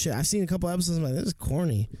older shit. I've seen a couple episodes. I'm like, this is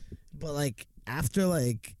corny. But like after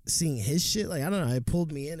like seeing his shit, like I don't know, it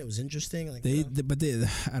pulled me in. It was interesting. Like But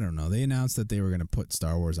I don't know. They announced that they were going to put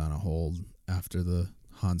Star Wars on a hold after the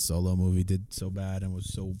Han Solo movie did so bad and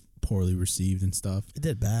was so poorly received and stuff. It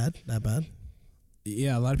did bad. That bad.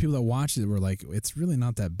 Yeah, a lot of people that watched it were like, it's really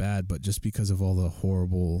not that bad, but just because of all the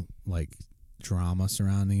horrible like drama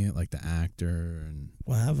surrounding it, like the actor and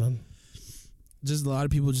what happened. Just a lot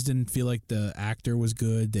of people just didn't feel like the actor was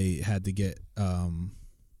good. They had to get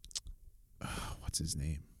what's his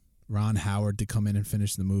name? Ron Howard to come in and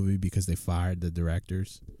finish the movie because they fired the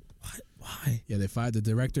directors. What? Why? Yeah, they fired the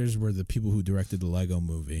directors were the people who directed the Lego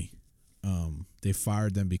movie. They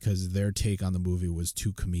fired them because their take on the movie was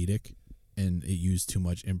too comedic and it used too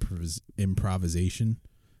much improvisation.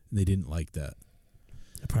 They didn't like that.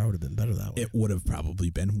 It probably would have been better that way. It would have probably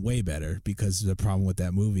been way better because the problem with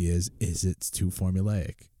that movie is it's too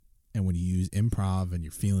formulaic. And when you use improv and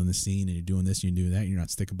you're feeling the scene and you're doing this and you're doing that and you're not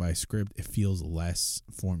sticking by a script, it feels less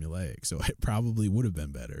formulaic. So it probably would have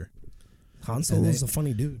been better. Han Solo's a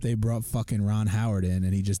funny dude. They brought fucking Ron Howard in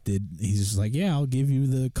and he's just like, yeah, I'll give you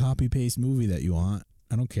the copy-paste movie that you want.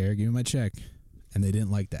 I don't care. Give me my check. And they didn't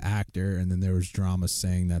like the actor. And then there was drama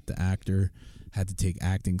saying that the actor had to take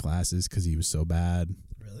acting classes because he was so bad.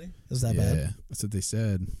 Really? Is that bad? Yeah, that's what they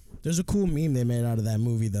said. There's a cool meme they made out of that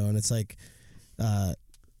movie though, and it's like,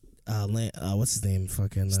 what's his name?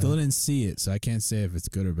 Fucking. Still didn't see it, so I can't say if it's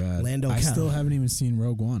good or bad. Lando I Cal- still haven't even seen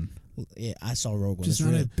Rogue One. Yeah, I saw Rogue One. Just It's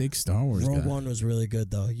not really- a big Star Wars guy. Rogue One was really good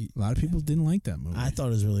though. A lot of people didn't like that movie. I thought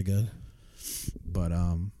it was really good. But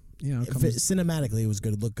you know, Cinematically, it was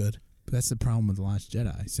good. It looked good. But that's the problem with The Last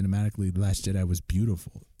Jedi. Cinematically, The Last Jedi was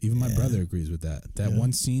beautiful. Even my brother agrees with that. That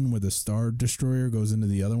one scene where the Star Destroyer goes into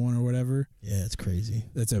the other one or whatever. Yeah, it's crazy.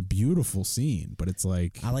 That's a beautiful scene, but it's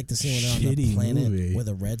like I like the scene when they're on the shitty planet movie. where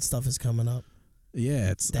the red stuff is coming up. Yeah,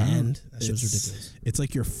 it's The end. That shit was ridiculous. It's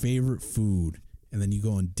like your favorite food, and then you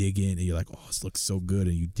go and dig in, and you're like, "Oh, this looks so good,"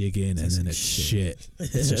 and you dig in, and then it's shit.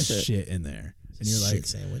 It's just shit in there, and you're Shit like,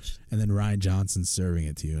 sandwich. and then Ryan Johnson's serving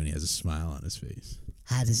it to you, and he has a smile on his face.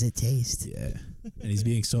 How does it taste? Yeah, and he's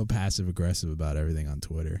being so passive aggressive about everything on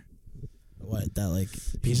Twitter. What that like?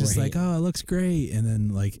 He's just like, "Oh, it looks great," and then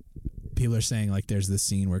like people are saying like, "There's this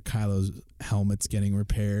scene where Kylo's helmet's getting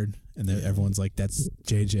repaired." And then everyone's like, that's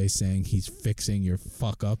JJ saying he's fixing your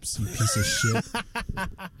fuck ups, you piece of shit.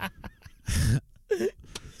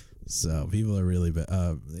 So people are really,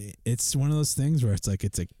 it's one of those things where it's like,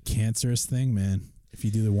 it's a cancerous thing, man. if you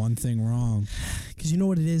do the one thing wrong. Because you know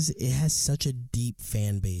what it is? It has such a deep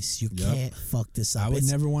fan base. You can't fuck this up. I would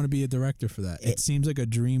never want to be a director for that. It seems like a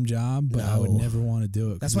dream job, but I would never want to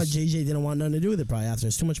do it. That's why JJ didn't want nothing to do with it probably after.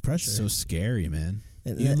 It's too much pressure. So scary, man.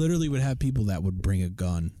 And you literally would have people that would bring a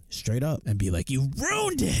gun. Straight up. And be like, you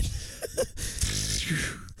ruined it.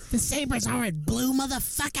 The sabers aren't blue,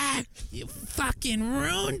 motherfucker. You fucking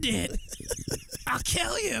ruined it. I'll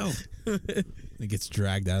kill you. It gets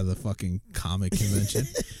dragged out of the fucking comic convention.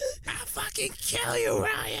 I'll fucking kill you,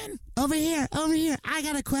 Ryan. Over here. I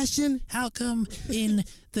got a question. How come in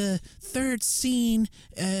the third scene,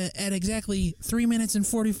 at exactly 3 minutes and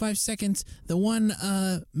 45 seconds, the one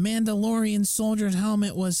Mandalorian soldier's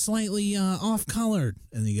helmet was slightly off-colored?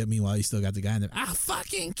 And you get me while you still got the guy in there. I'll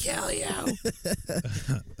fucking kill you.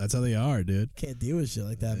 That's how they are, dude. Can't deal with shit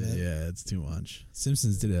like that, man. Yeah, it's too much.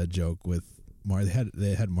 Simpsons did a joke with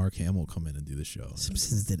they had Mark Hamill come in and do the show.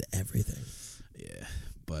 Simpsons did everything. Yeah.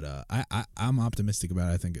 But I'm optimistic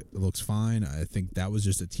about it. I think it looks fine. I think that was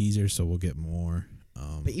just a teaser, so we'll get more.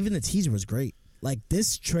 But even the teaser was great. Like,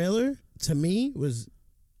 this trailer, to me, was...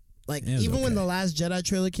 Like, even when the Last Jedi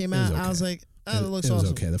trailer came out, I was like, oh, it looks awesome. It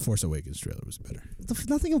was okay. The Force Awakens trailer was better.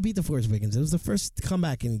 Nothing will beat The Force Awakens. It was the first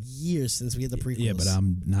comeback in years since we had the prequels. Yeah, but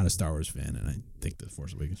I'm not a Star Wars fan, and I think the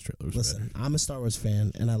Force Awakens trailer was better. I'm a Star Wars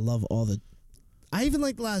fan, and I love all the... I even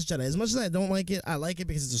like The Last Jedi. As much as I don't like it, I like it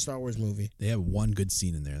because it's a Star Wars movie. They have one good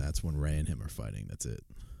scene in there. That's when Rey and him are fighting. That's it.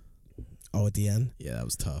 Oh, at the end? Yeah, that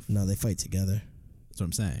was tough. No, they fight together. That's what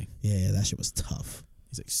I'm saying. Yeah, that shit was tough.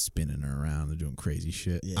 He's like spinning her around. They're doing crazy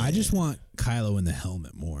shit. Yeah. I just want Kylo in the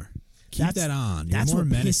helmet more. Keep that on. You're that's more what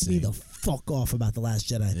menacing. pissed me the fuck off about The Last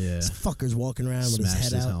Jedi. Yeah. This fucker's walking around with his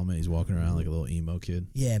head out. Helmet. He's walking around like a little emo kid.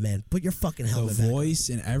 Yeah, man. Put your fucking helmet back. The voice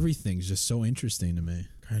and everything's just so interesting to me.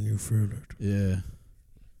 Can you feel it? Yeah.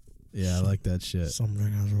 Yeah, I like that shit. Something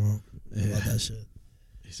is wrong. I love that shit.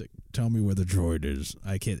 He's like, tell me where the droid is.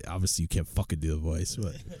 I can't, obviously you can't fucking do a voice,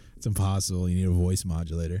 but it's impossible. You need a voice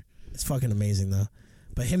modulator. It's fucking amazing, though.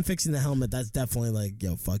 But him fixing the helmet, that's definitely like,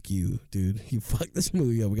 yo, fuck you, dude. You fucked this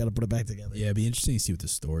movie, yo. We got to put it back together. Yeah, it'd be interesting to see what the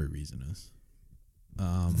story reason is.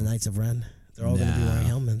 The Knights of Ren. They're all going to be wearing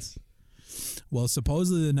helmets. Well,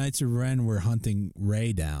 supposedly the Knights of Ren were hunting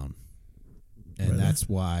Rey down. And that's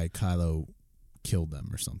why Kylo killed them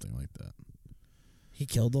or something like that. He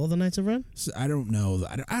killed all the Knights of Ren? So I don't know.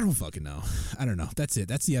 I don't fucking know. I don't know. That's it.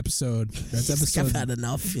 That's the episode. That's episode. I've had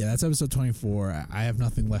enough. Yeah, that's episode 24. I have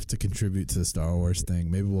nothing left to contribute to the Star Wars thing.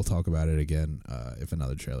 Maybe we'll talk about it again if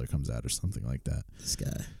another trailer comes out or something like that. This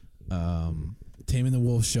guy.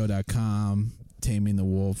 TamingTheWolfShow.com. Taming the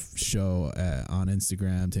Wolf Show on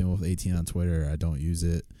Instagram. Taming Wolf 18 on Twitter. I don't use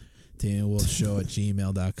it.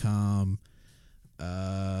 TamingTheWolfShow@gmail.com.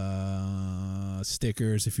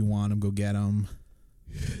 Stickers, if you want them, go get them.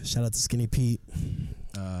 Shout out to Skinny Pete.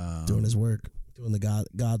 Doing his work. Doing the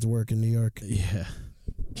God's work in New York. Yeah.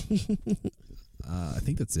 I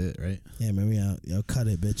think that's it, right? Yeah, man, we out. Yo, cut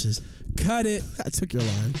it, bitches. Cut it. I took your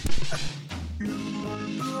line.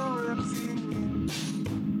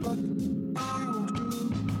 But I will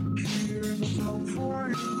do here for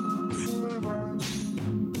you.